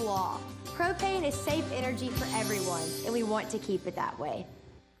 That's the law. Propane is safe energy for everyone, and we want to keep it that way.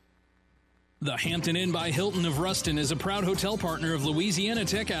 The Hampton Inn by Hilton of Ruston is a proud hotel partner of Louisiana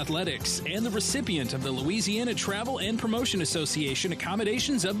Tech Athletics and the recipient of the Louisiana Travel and Promotion Association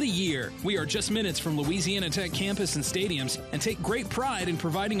Accommodations of the Year. We are just minutes from Louisiana Tech campus and stadiums and take great pride in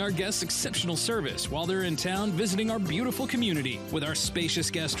providing our guests exceptional service while they're in town visiting our beautiful community. With our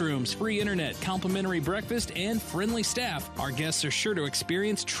spacious guest rooms, free internet, complimentary breakfast, and friendly staff, our guests are sure to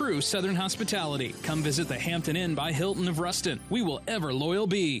experience true Southern hospitality. Come visit the Hampton Inn by Hilton of Ruston. We will ever loyal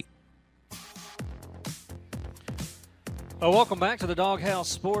be. Welcome back to the Doghouse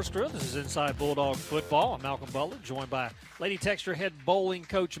Sports Grill. This is Inside Bulldog Football. I'm Malcolm Butler, joined by Lady Texture head bowling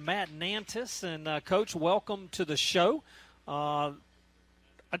coach Matt Nantis. And, Coach, welcome to the show. I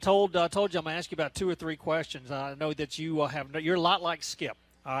told you I'm going to ask you about 2 or 3 questions. I know that you're a lot like Skip.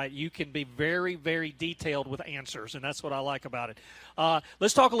 You can be very, very detailed with answers, and that's what I like about it.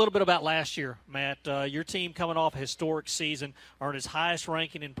 Let's talk a little bit about last year, Matt. Your team coming off a historic season earned its highest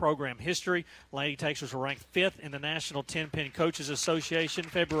ranking in program history. Lady Texans were ranked 5th in the National 10-Pin Coaches Association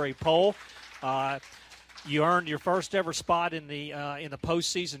February poll. You earned your first ever spot in the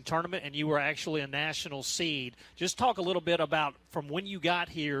postseason tournament, and you were actually a national seed. Just talk a little bit about from when you got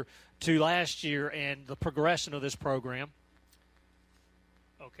here to last year and the progression of this program.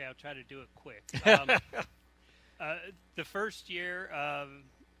 Okay, I'll try to do it quick. The first year, I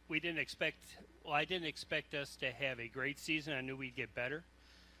didn't expect us to have a great season. I knew we'd get better.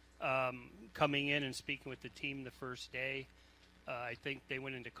 Coming in and speaking with the team the first day, I think they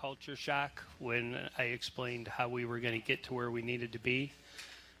went into culture shock when I explained how we were going to get to where we needed to be.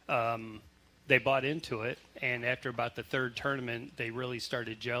 They bought into it, and after about the third tournament, they really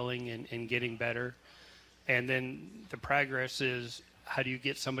started gelling and getting better. And then the progress is, how do you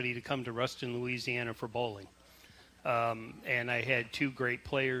get somebody to come to Ruston, Louisiana for bowling? And I had 2 great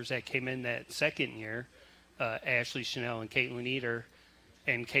players that came in that second year, Ashley Chanel and Caitlin Eder.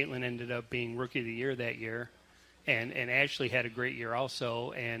 And Caitlin ended up being Rookie of the Year that year. And Ashley had a great year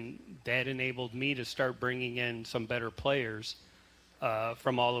also, and that enabled me to start bringing in some better players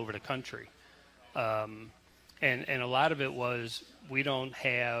from all over the country. And a lot of it was, we don't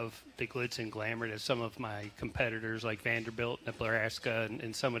have the glitz and glamour that some of my competitors like Vanderbilt, Nebraska,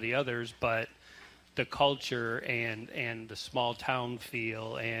 and some of the others, but the culture and the small town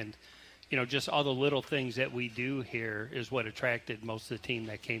feel and, just all the little things that we do here is what attracted most of the team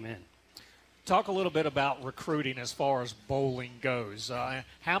that came in. Talk a little bit about recruiting as far as bowling goes.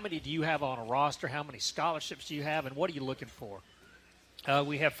 How many do you have on a roster? How many scholarships do you have, and what are you looking for?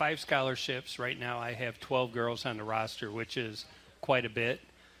 We have 5 scholarships. Right now I have 12 girls on the roster, which is quite a bit.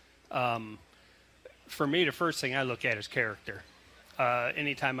 For me, the first thing I look at is character.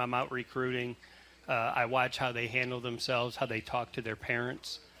 Anytime I'm out recruiting, I watch how they handle themselves, how they talk to their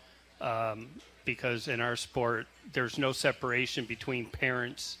parents, because in our sport, there's no separation between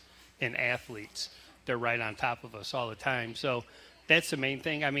parents and athletes. They're right on top of us all the time. So that's the main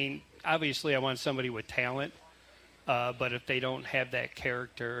thing. I mean, obviously I want somebody with talent, but if they don't have that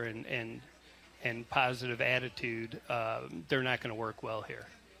character and positive attitude, they're not going to work well here.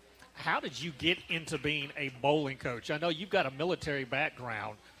 How did you get into being a bowling coach? I know you've got a military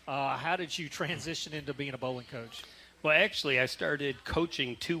background. How did you transition into being a bowling coach? Well, actually, I started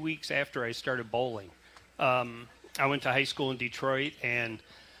coaching 2 weeks after I started bowling. I went to high school in Detroit, and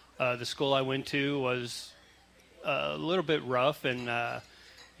the school I went to was a little bit rough. And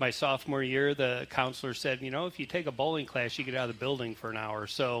my sophomore year, the counselor said, if you take a bowling class, you get out of the building for an hour.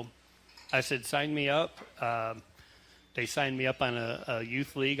 So I said, sign me up. They signed me up on a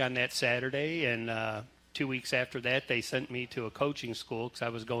youth league on that Saturday, and 2 weeks after that, they sent me to a coaching school because I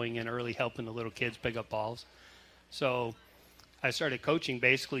was going in early helping the little kids pick up balls. So I started coaching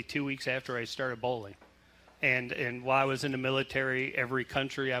basically 2 weeks after I started bowling. And while I was in the military, every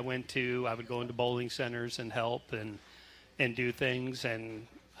country I went to, I would go into bowling centers and help and do things. And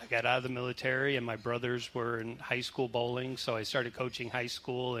I got out of the military, and my brothers were in high school bowling, so I started coaching high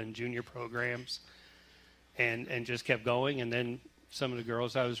school and junior programs. And just kept going. And then some of the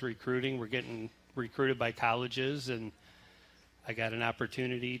girls I was recruiting were getting recruited by colleges, and I got an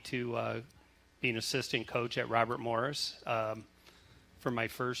opportunity to be an assistant coach at Robert Morris for my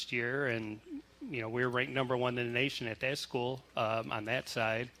first year. And, we were ranked number 1 in the nation at that school on that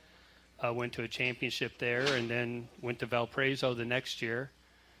side. Went to a championship there, and then went to Valparaiso the next year.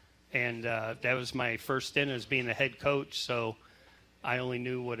 And that was my first stint as being a head coach. So I only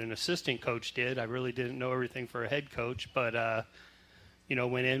knew what an assistant coach did. I really didn't know everything for a head coach, but,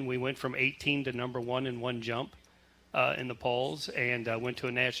 we went from 18 to number 1 in one jump in the polls, and went to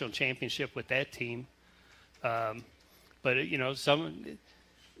a national championship with that team. But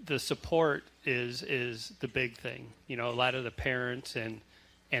the support is the big thing. A lot of the parents and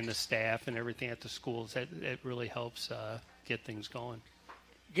the staff and everything at the schools, that really helps get things going.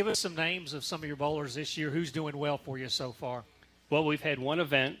 Give us some names of some of your bowlers this year. Who's doing well for you so far? Well, we've had one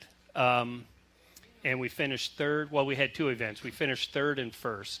event, and we finished third. Well, we had 2 events. We finished third and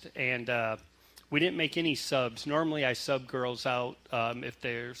first, and we didn't make any subs. Normally, I sub girls out if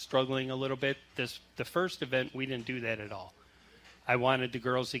they're struggling a little bit. The first event, we didn't do that at all. I wanted the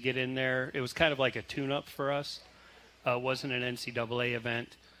girls to get in there. It was kind of like a tune-up for us. It wasn't an NCAA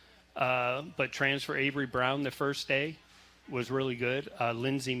event. But transfer Avery Brown the first day was really good.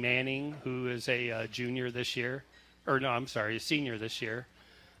 Lindsay Manning, who is a junior this year, a senior this year.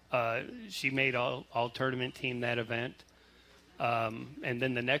 She made all tournament team that event. And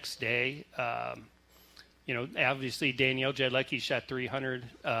then the next day, obviously Danielle Jadlecki shot 300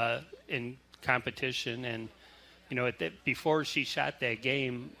 in competition. And, before she shot that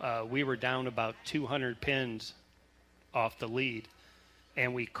game, we were down about 200 pins off the lead.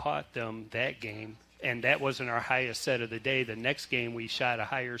 And we caught them that game. And that wasn't our highest set of the day. The next game, we shot a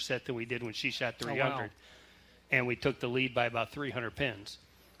higher set than we did when she shot 300. Oh, wow. And we took the lead by about 300 pins.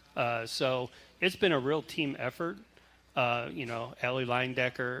 So it's been a real team effort. Allie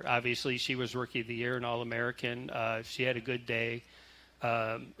Leindecker, obviously, she was Rookie of the Year and All-American. She had a good day.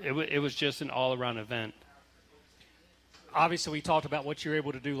 It was just an all-around event. Obviously, we talked about what you were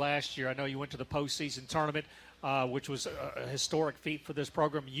able to do last year. I know you went to the postseason tournament, which was a historic feat for this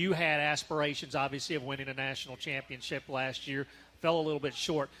program. You had aspirations, obviously, of winning a national championship last year. Fell a little bit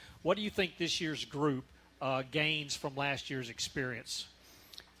short. What do you think this year's group gains from last year's experience?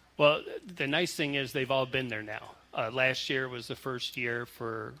 Well, the nice thing is they've all been there now. Last year was the first year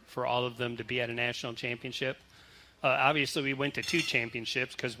for all of them to be at a national championship. Obviously, we went to 2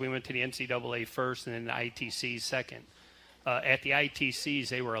 championships because we went to the NCAA first and then the ITC second. At the ITCs,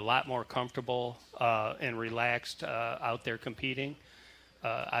 they were a lot more comfortable and relaxed out there competing.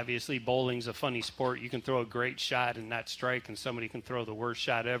 Obviously, bowling's a funny sport. You can throw a great shot and not strike, and somebody can throw the worst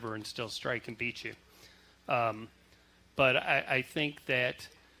shot ever and still strike and beat you. But I think that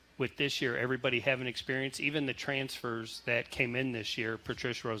with this year, everybody having experience, even the transfers that came in this year,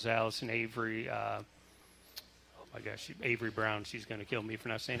 Patricia Rosales and Avery, Avery Brown, she's going to kill me for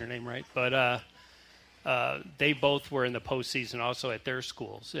not saying her name right. But they both were in the postseason also at their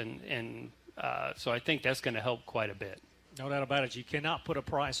schools, and so I think that's going to help quite a bit. No doubt about it. You cannot put a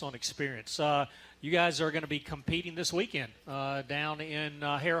price on experience. You guys are going to be competing this weekend down in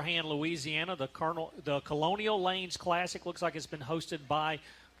Harahan, Louisiana. The Colonial Lanes Classic looks like it's been hosted by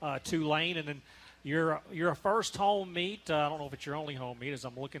Tulane, and then your first home meet. I don't know if it's your only home meet as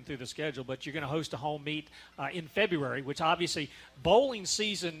I'm looking through the schedule, but you're going to host a home meet in February, which obviously bowling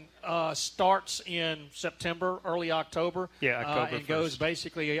season starts in September, early October. Yeah, October and 1st. goes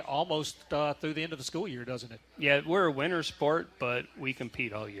basically almost through the end of the school year, doesn't it? Yeah, we're a winter sport, but we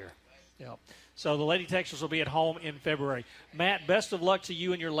compete all year. Yeah. So the Lady Texans will be at home in February. Matt, best of luck to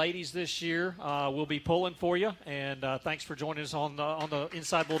you and your ladies this year. We'll be pulling for you, and thanks for joining us on the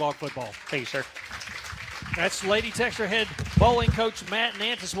Inside Bulldog Football. Thank you, sir. That's Lady Texter head bowling coach Matt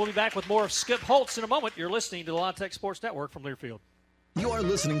Nantis. We'll be back with more of Skip Holtz in a moment. You're listening to the La Tech Sports Network from Learfield. You are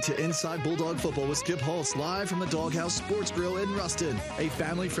listening to Inside Bulldog Football with Skip Holtz, live from the Doghouse Sports Grill in Ruston, a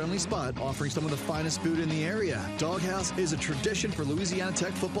family-friendly spot offering some of the finest food in the area. Doghouse is a tradition for Louisiana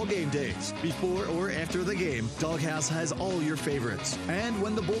Tech football game days. Before or after the game, Doghouse has all your favorites. And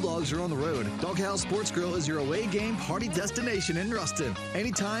when the Bulldogs are on the road, Doghouse Sports Grill is your away game party destination in Ruston.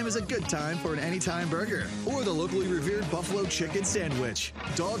 Anytime is a good time for an anytime burger or the locally revered buffalo chicken sandwich.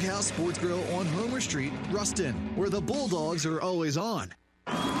 Doghouse Sports Grill on Homer Street, Ruston, where the Bulldogs are always on.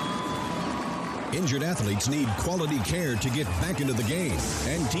 Injured athletes need quality care to get back into the game,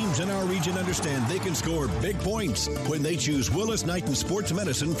 and teams in our region understand they can score big points when they choose Willis Knighton Sports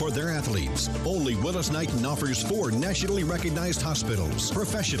Medicine for their athletes. Only Willis Knighton offers 4 nationally recognized hospitals,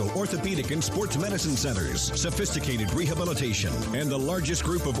 professional orthopedic and sports medicine centers, sophisticated rehabilitation, and the largest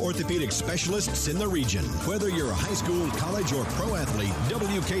group of orthopedic specialists in the region. Whether you're a high school, college, or pro athlete,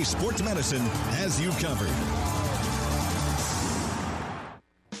 WK Sports Medicine has you covered.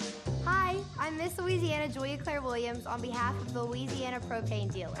 I'm Miss Louisiana Julia Claire Williams on behalf of the Louisiana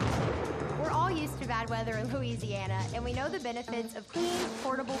Propane Dealers. We're all used to bad weather in Louisiana, and we know the benefits of clean,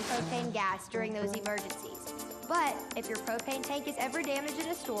 portable propane gas during those emergencies. But if your propane tank is ever damaged in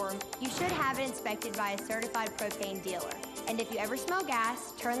a storm, you should have it inspected by a certified propane dealer. And if you ever smell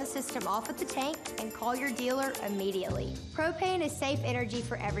gas, turn the system off at the tank and call your dealer immediately. Propane is safe energy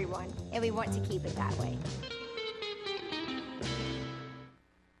for everyone, and we want to keep it that way.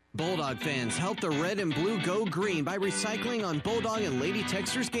 Bulldog fans, help the red and blue go green by recycling on Bulldog and Lady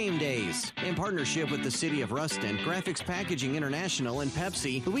Texters game days. In partnership with the City of Ruston, Graphics Packaging International, and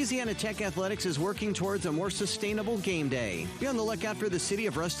Pepsi, Louisiana Tech Athletics is working towards a more sustainable game day. Be on the lookout for the City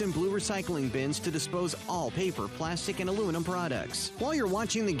of Ruston blue recycling bins to dispose all paper, plastic, and aluminum products. While you're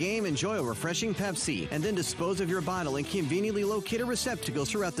watching the game, enjoy a refreshing Pepsi, and then dispose of your bottle in conveniently located receptacles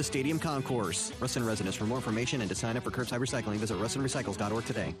throughout the stadium concourse. Ruston residents, for more information and to sign up for curbside recycling, visit rustonrecycles.org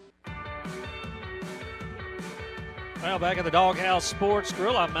today. Well, back at the Doghouse Sports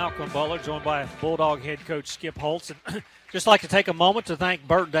Grill, I'm Malcolm Butler, joined by Bulldog head coach Skip Holtz. And just like to take a moment to thank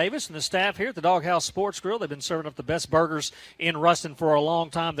Bert Davis and the staff here at the Doghouse Sports Grill. They've been serving up the best burgers in Ruston for a long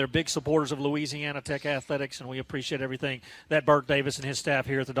time. They're big supporters of Louisiana Tech Athletics, and we appreciate everything that Bert Davis and his staff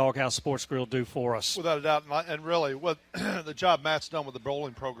here at the Doghouse Sports Grill do for us. Without a doubt, and really, what the job Matt's done with the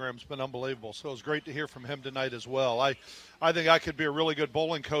bowling program has been unbelievable. So it was great to hear from him tonight as well. I think I could be a really good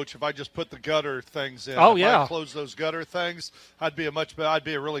bowling coach if I just put the gutter things in. Oh, if yeah. I close those gutter things, I'd be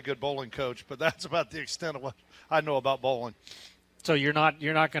a really good bowling coach. But that's about the extent of what I know about bowling. So you're not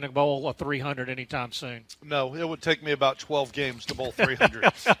going to bowl a 300 anytime soon? No, it would take me about 12 games to bowl 300.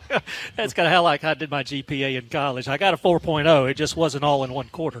 That's kind of how like I did my GPA in college. I got a 4.0. It just wasn't all in one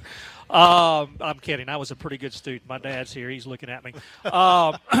quarter. I'm kidding. I was a pretty good student. My dad's here. He's looking at me.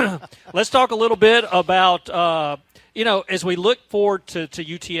 Let's talk a little bit about, as we look forward to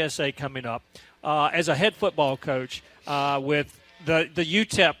UTSA coming up, as a head football coach with the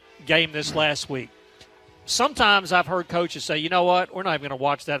UTEP game this last week. Sometimes I've heard coaches say, you know what, we're not even going to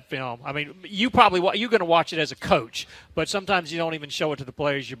watch that film. I mean, you're going to watch it as a coach, but sometimes you don't even show it to the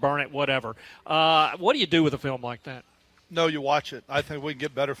players. You burn it, whatever. What do you do with a film like that? No, you watch it. I think we can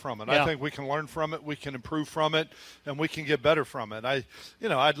get better from it. Yeah. I think we can learn from it. We can improve from it, and we can get better from it.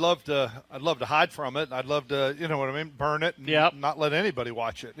 I'd love to hide from it. I'd love to, burn it and not let anybody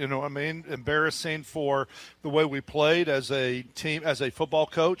watch it. Embarrassing for the way we played as a team, as a football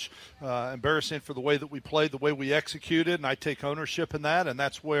coach. Embarrassing for the way that we played, the way we executed, and I take ownership in that. And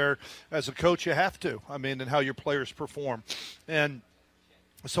that's where, as a coach, you have to. And how your players perform, and.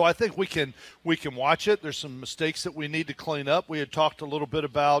 So I think we can watch it. There's some mistakes that we need to clean up. We had talked a little bit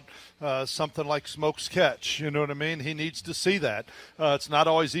about something like Smoke's catch. You know what I mean? He needs to see that. It's not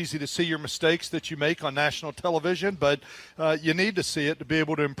always easy to see your mistakes that you make on national television, but you need to see it to be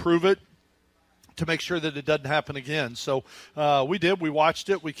able to improve it. to make sure that it doesn't happen again. So we did. We watched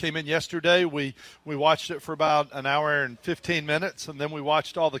it. We came in yesterday. We watched it for about an hour and 15 minutes, and then we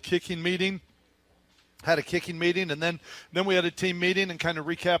watched all the kicking meeting. Had a kicking meeting, and then we had a team meeting and kind of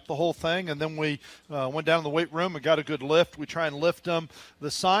recapped the whole thing, and then we went down to the weight room and got a good lift. We try and lift them.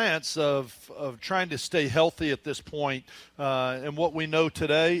 The science of trying to stay healthy at this point, and what we know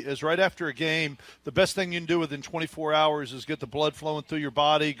today is right after a game, the best thing you can do within 24 hours is get the blood flowing through your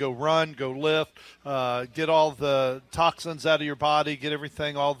body, go run, go lift, get all the toxins out of your body, get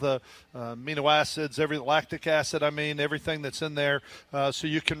everything, all the amino acids, lactic acid, everything that's in there, so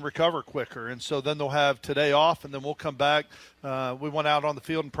you can recover quicker. And so then they'll have today off, and then we'll come back. We went out on the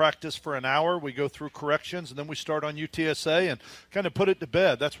field and practiced for an hour. We go through corrections, and then we start on UTSA and kind of put it to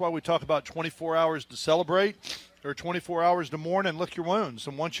bed. That's why we talk about 24 hours to celebrate, or 24 hours to mourn and lick your wounds.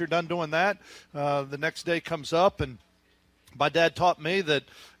 And once you're done doing that, the next day comes up, and my dad taught me that,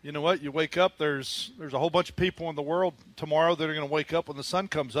 you know what, you wake up, there's a whole bunch of people in the world tomorrow that are going to wake up when the sun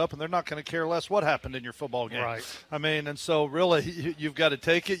comes up, and they're not going to care less what happened in your football game. Right. And so really you've got to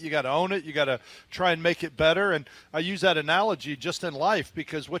take it, you got to own it, you got to try and make it better. And I use that analogy just in life,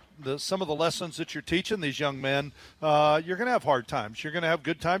 because some of the lessons that you're teaching these young men, you're going to have hard times. You're going to have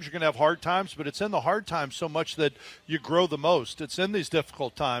good times, you're going to have hard times, but it's in the hard times so much that you grow the most. It's in these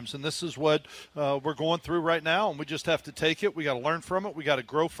difficult times, and this is what we're going through right now, and we just have to take it. We got to learn from it. We got to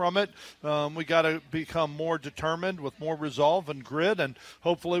grow from it. We got to become more determined with more resolve and grit, and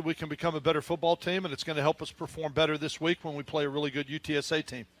hopefully we can become a better football team, and it's going to help us perform better this week when we play a really good UTSA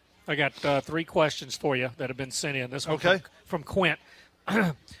team. I got 3 questions for you that have been sent in. This one okay. from Quint.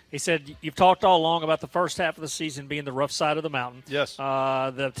 He said, you've talked all along about the first half of the season being the rough side of the mountain. Yes.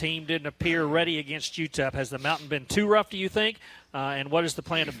 The team didn't appear ready against UTEP. Has the mountain been too rough, do you think? And what is the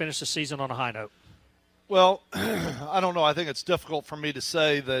plan to finish the season on a high note? Well, I don't know. I think it's difficult for me to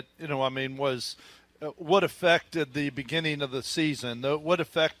say that, was what effect did the beginning of the season, what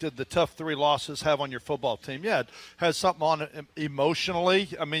effect did the tough 3 losses have on your football team? Yeah, it has something on it emotionally.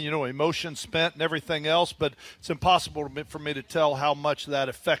 Emotion spent and everything else, but it's impossible for me to tell how much that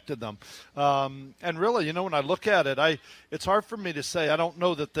affected them. And really, when I look at it, it's hard for me to say. I don't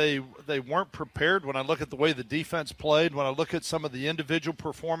know that they weren't prepared when I look at the way the defense played, when I look at some of the individual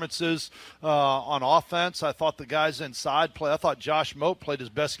performances on offense. I thought the guys inside I thought Josh Moat played his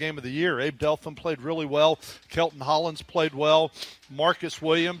best game of the year. Abe Delphine played really well. Kelton Hollins played well. Marcus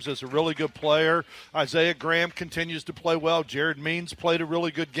Williams is a really good player. Isaiah Graham continues to play well. Jared Means played a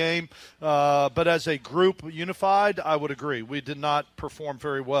really good game. But as a group unified, I would agree. We did not perform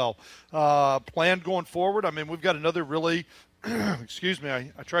very well. Plan going forward, we've got another really excuse me,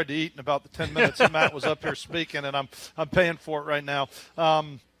 I tried to eat in about the 10 minutes that Matt was up here speaking, and I'm paying for it right now.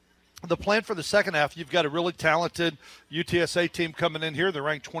 The plan for the second half, you've got a really talented UTSA team coming in here. They're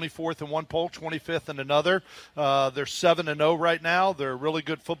ranked 24th in one poll, 25th in another. They're 7-0 right now. They're a really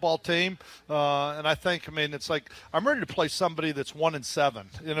good football team. And I think, it's like I'm ready to play somebody that's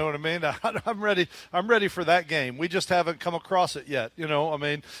 1-7. You know what I mean? I'm ready for that game. We just haven't come across it yet,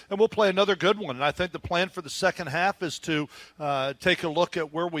 and we'll play another good one. And I think the plan for the second half is to take a look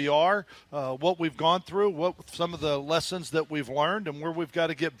at where we are, what we've gone through, what some of the lessons that we've learned, and where we've got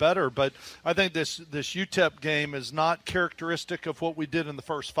to get better. But I think this UTEP game is not characteristic of what we did in the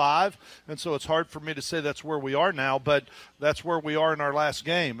first 5, and so it's hard for me to say that's where we are now, but that's where we are in our last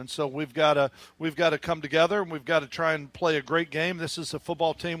game. And so we've got to come together, and we've got to try and play a great game. This is a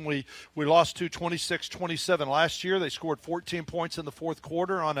football team we lost to 26-27 last year. They scored 14 points in the fourth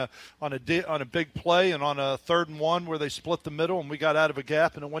quarter on a big play and on a 3rd and 1 where they split the middle, and we got out of a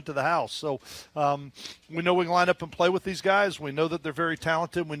gap and it went to the house. So we know we can line up and play with these guys. We know that they're very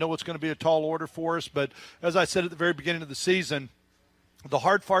talented. We know it's going to be a tall order for us. But as I said at the very beginning of the season, the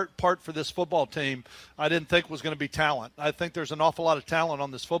hard part for this football team, I didn't think was going to be talent. I think there's an awful lot of talent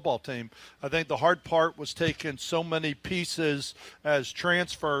on this football team. I think the hard part was taking so many pieces as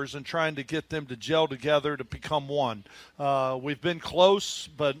transfers and trying to get them to gel together to become one. We've been close,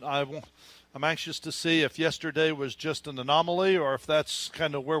 but I'm anxious to see if yesterday was just an anomaly or if that's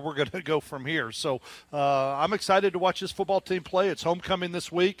kind of where we're going to go from here. So I'm excited to watch this football team play. It's homecoming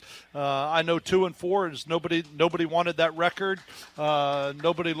this week. I know 2-4 is nobody wanted that record.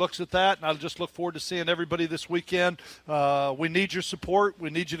 Nobody looks at that, and I just look forward to seeing everybody this weekend. We need your support. We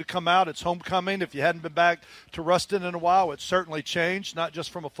need you to come out. It's homecoming. If you hadn't been back to Ruston in a while, it's certainly changed, not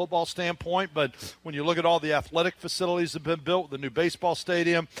just from a football standpoint, but when you look at all the athletic facilities that have been built, the new baseball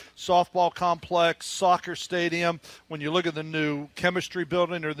stadium, softball complex, soccer stadium. When you look at the new chemistry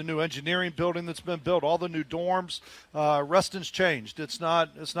building or the new engineering building that's been built, all the new dorms, Ruston's changed. It's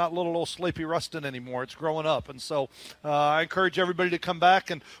not little old sleepy Ruston anymore. It's growing up. And so I encourage everybody to come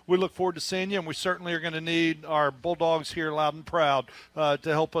back, and we look forward to seeing you. And we certainly are going to need our Bulldogs here loud and proud to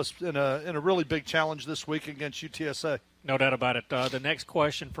help us in a really big challenge this week against UTSA. No doubt about it. The next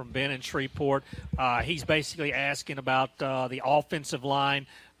question from Ben in Shreveport, he's basically asking about the offensive line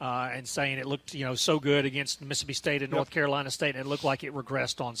and saying it looked, so good against Mississippi State and North Carolina State, and it looked like it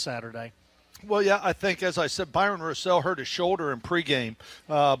regressed on Saturday. Well, yeah, I think, as I said, Byron Russell hurt his shoulder in pregame.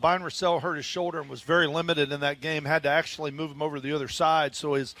 Byron Russell hurt his shoulder and was very limited in that game, had to actually move him over to the other side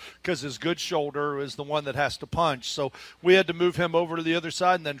because his good shoulder is the one that has to punch. So we had to move him over to the other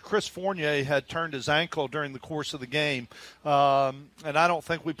side, and then Chris Fournier had turned his ankle during the course of the game. And I don't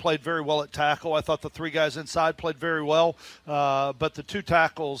think we played very well at tackle. I thought the three guys inside played very well, but the two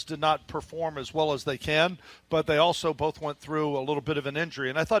tackles did not perform as well as they can, but they also both went through a little bit of an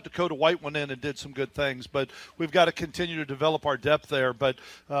injury. And I thought Dakota White went in and did some good things, but we've got to continue to develop our depth there. But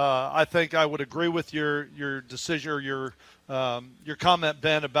I think I would agree with your decision or your comment,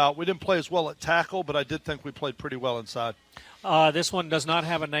 Ben, about we didn't play as well at tackle, but I did think we played pretty well inside. This one does not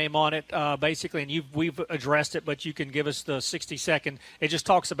have a name on it, basically, and we've addressed it, but you can give us the 60-second. It just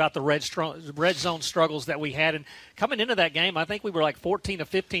talks about the red zone struggles that we had. And coming into that game, I think we were like 14 of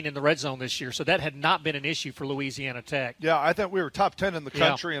 15 in the red zone this year, so that had not been an issue for Louisiana Tech. Yeah, I think we were top 10 in the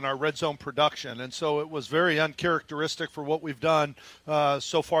country in our red zone production, and so it was very uncharacteristic for what we've done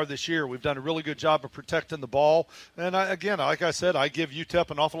so far this year. We've done a really good job of protecting the ball. And, again, like I said, I give UTEP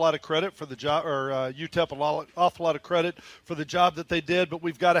an awful lot of credit for the job, or UTEP an awful lot of credit for the job that they did, but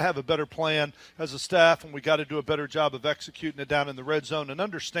we've got to have a better plan as a staff, and we got to do a better job of executing it down in the red zone and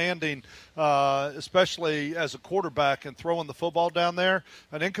understanding, especially as a quarterback and throwing the football down there.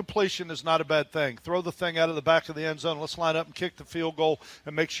 An incompletion is not a bad thing. Throw the thing out of the back of the end zone. Let's line up and kick the field goal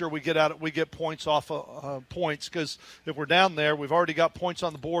and make sure we get points off of points, because if we're down there, we've already got points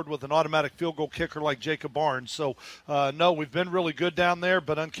on the board with an automatic field goal kicker like Jacob Barnes. So, no, we've been really good down there,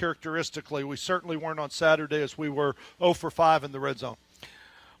 but uncharacteristically, we certainly weren't on Saturday, as we were 0 for 5 in the red zone.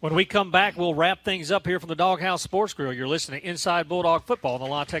 When we come back, we'll wrap things up here from the Doghouse Sports Grill. You're listening to Inside Bulldog Football on the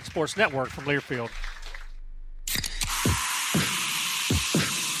La Tech Sports Network from Learfield.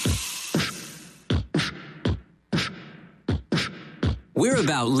 We're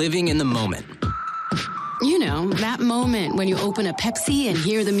about living in the moment. You know, that moment when you open a Pepsi and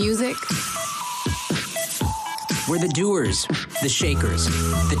hear the music. We're the doers, the shakers,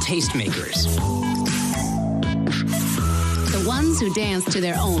 the tastemakers. The ones who dance to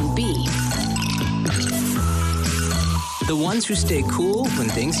their own beat. The ones who stay cool when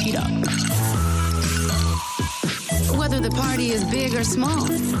things heat up. Whether the party is big or small.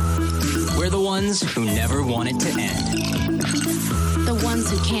 We're the ones who never want it to end. The ones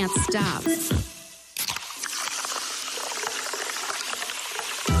who can't stop.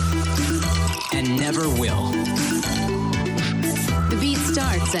 And never will. The beat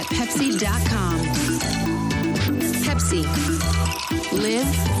starts at Pepsi.com. Pepsi. Live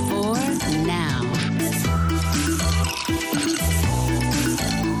for now.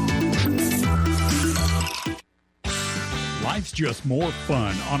 Life's just more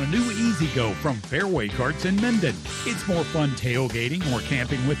fun on a new E-Z-Go from Fairway Carts in Minden. It's more fun tailgating or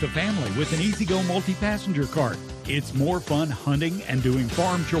camping with the family with an E-Z-Go multi-passenger cart. It's more fun hunting and doing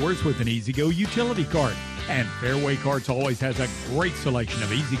farm chores with an E-Z-Go utility cart. And Fairway Carts always has a great selection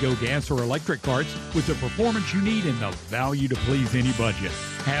of E-Z-Go gas or electric carts with the performance you need and the value to please any budget.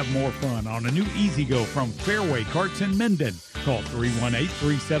 Have more fun on a new E-Z-Go from Fairway Carts in Minden. Call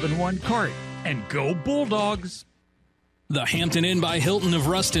 318-371-CART and go Bulldogs! The Hampton Inn by Hilton of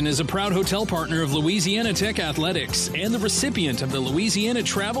Ruston is a proud hotel partner of Louisiana Tech Athletics and the recipient of the Louisiana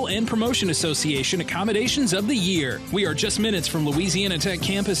Travel and Promotion Association Accommodations of the Year. We are just minutes from Louisiana Tech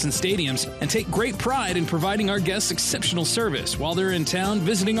campus and stadiums and take great pride in providing our guests exceptional service while they're in town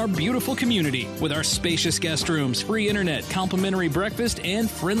visiting our beautiful community. With our spacious guest rooms, free internet, complimentary breakfast, and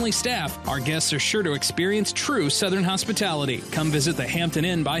friendly staff, our guests are sure to experience true Southern hospitality. Come visit the Hampton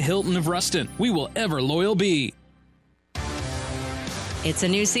Inn by Hilton of Ruston. We will ever loyal be. It's a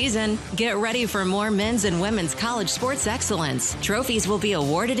new season. Get ready for more men's and women's college sports excellence. Trophies will be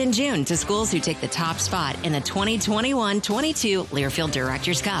awarded in June to schools who take the top spot in the 2021-22 Learfield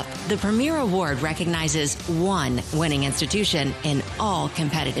Directors Cup. The premier award recognizes one winning institution in all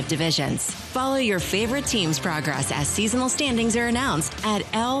competitive divisions. Follow your favorite team's progress as seasonal standings are announced at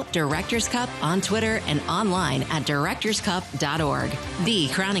L Directors Cup on Twitter and online at directorscup.org. The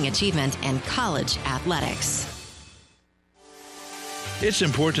crowning achievement in college athletics. It's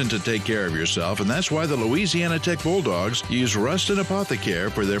important to take care of yourself, and that's why the Louisiana Tech Bulldogs use Rustin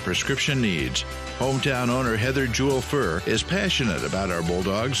Apothecare for their prescription needs. Hometown owner Heather Jewell Furr is passionate about our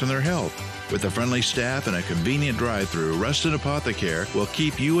Bulldogs and their health. With a friendly staff and a convenient drive-thru, Rustin Apothecare will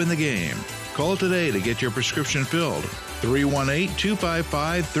keep you in the game. Call today to get your prescription filled.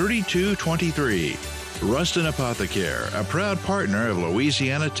 318-255-3223. Rustin Apothecare, a proud partner of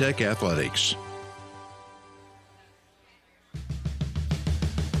Louisiana Tech Athletics.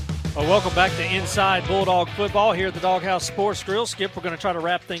 Well, welcome back to Inside Bulldog Football here at the Doghouse Sports Grill. Skip, we're going to try to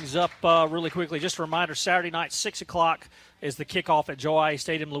wrap things up really quickly. Just a reminder, Saturday night, 6 o'clock is the kickoff at Joe I.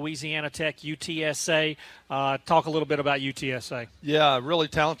 Stadium, Louisiana Tech, UTSA. Talk a little bit about UTSA. Yeah, really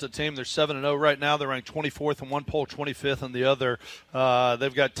talented team. They're 7-0 right now. They're ranked 24th in one poll, 25th in the other.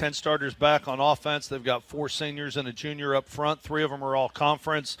 They've got 10 starters back on offense. They've got 4 seniors and a junior up front. 3 of them are all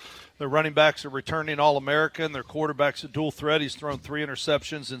conference. Their running backs are returning All-American. Their quarterback's a dual threat. He's thrown 3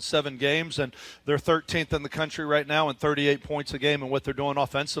 interceptions in 7 games, and they're 13th in the country right now and 38 points a game in what they're doing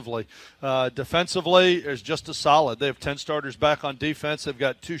offensively. Defensively is just as solid. They have 10 starters back on defense. They've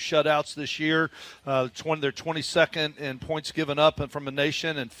got 2 shutouts this year. They're 22nd in points given up and from the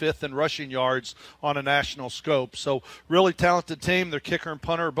nation and 5th in rushing yards on a national scope. So really talented team. Their kicker and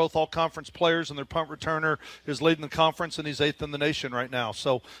punter are both all-conference players, and their punt returner is leading the conference, and he's 8th in the nation right now.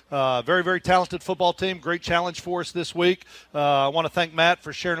 So very, very talented football team. Great challenge for us this week. I want to thank Matt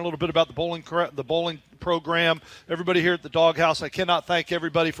for sharing a little bit about the bowling program. Everybody here at the Doghouse, I cannot thank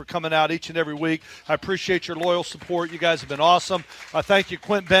everybody for coming out each and every week. I appreciate your loyal support. You guys have been awesome. I thank you,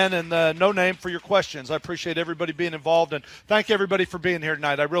 Quint, Ben, and No Name for your questions. I appreciate everybody being involved, and thank everybody for being here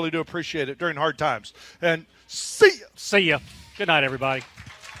tonight. I really do appreciate it during hard times. And see ya. See ya. Good night, everybody.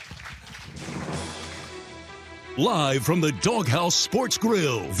 Live from the Doghouse Sports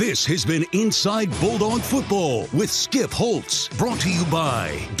Grill, this has been Inside Bulldog Football with Skip Holtz. Brought to you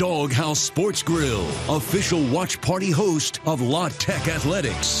by Doghouse Sports Grill, official watch party host of La Tech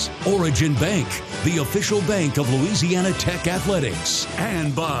Athletics. Origin Bank, the official bank of Louisiana Tech Athletics.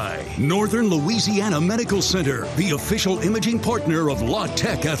 And by Northern Louisiana Medical Center, the official imaging partner of La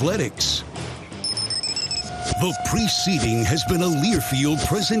Tech Athletics. The preceding has been a Learfield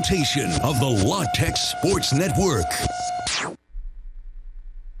presentation of the La Tech Sports Network.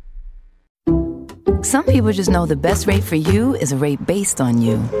 Some people just know the best rate for you is a rate based on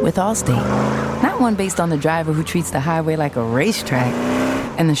you with Allstate. Not one based on the driver who treats the highway like a racetrack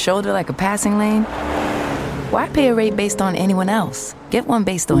and the shoulder like a passing lane. Why pay a rate based on anyone else? Get one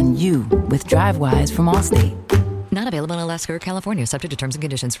based on you with DriveWise from Allstate. Not available in Alaska or California, subject to terms and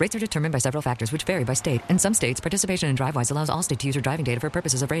conditions. Rates are determined by several factors, which vary by state. In some states, participation in DriveWise allows Allstate to use your driving data for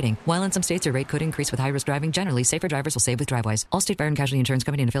purposes of rating. While in some states, your rate could increase with high-risk driving. Generally, safer drivers will save with DriveWise. Allstate Fire and Casualty Insurance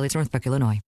Company and affiliates, Northbrook, Illinois.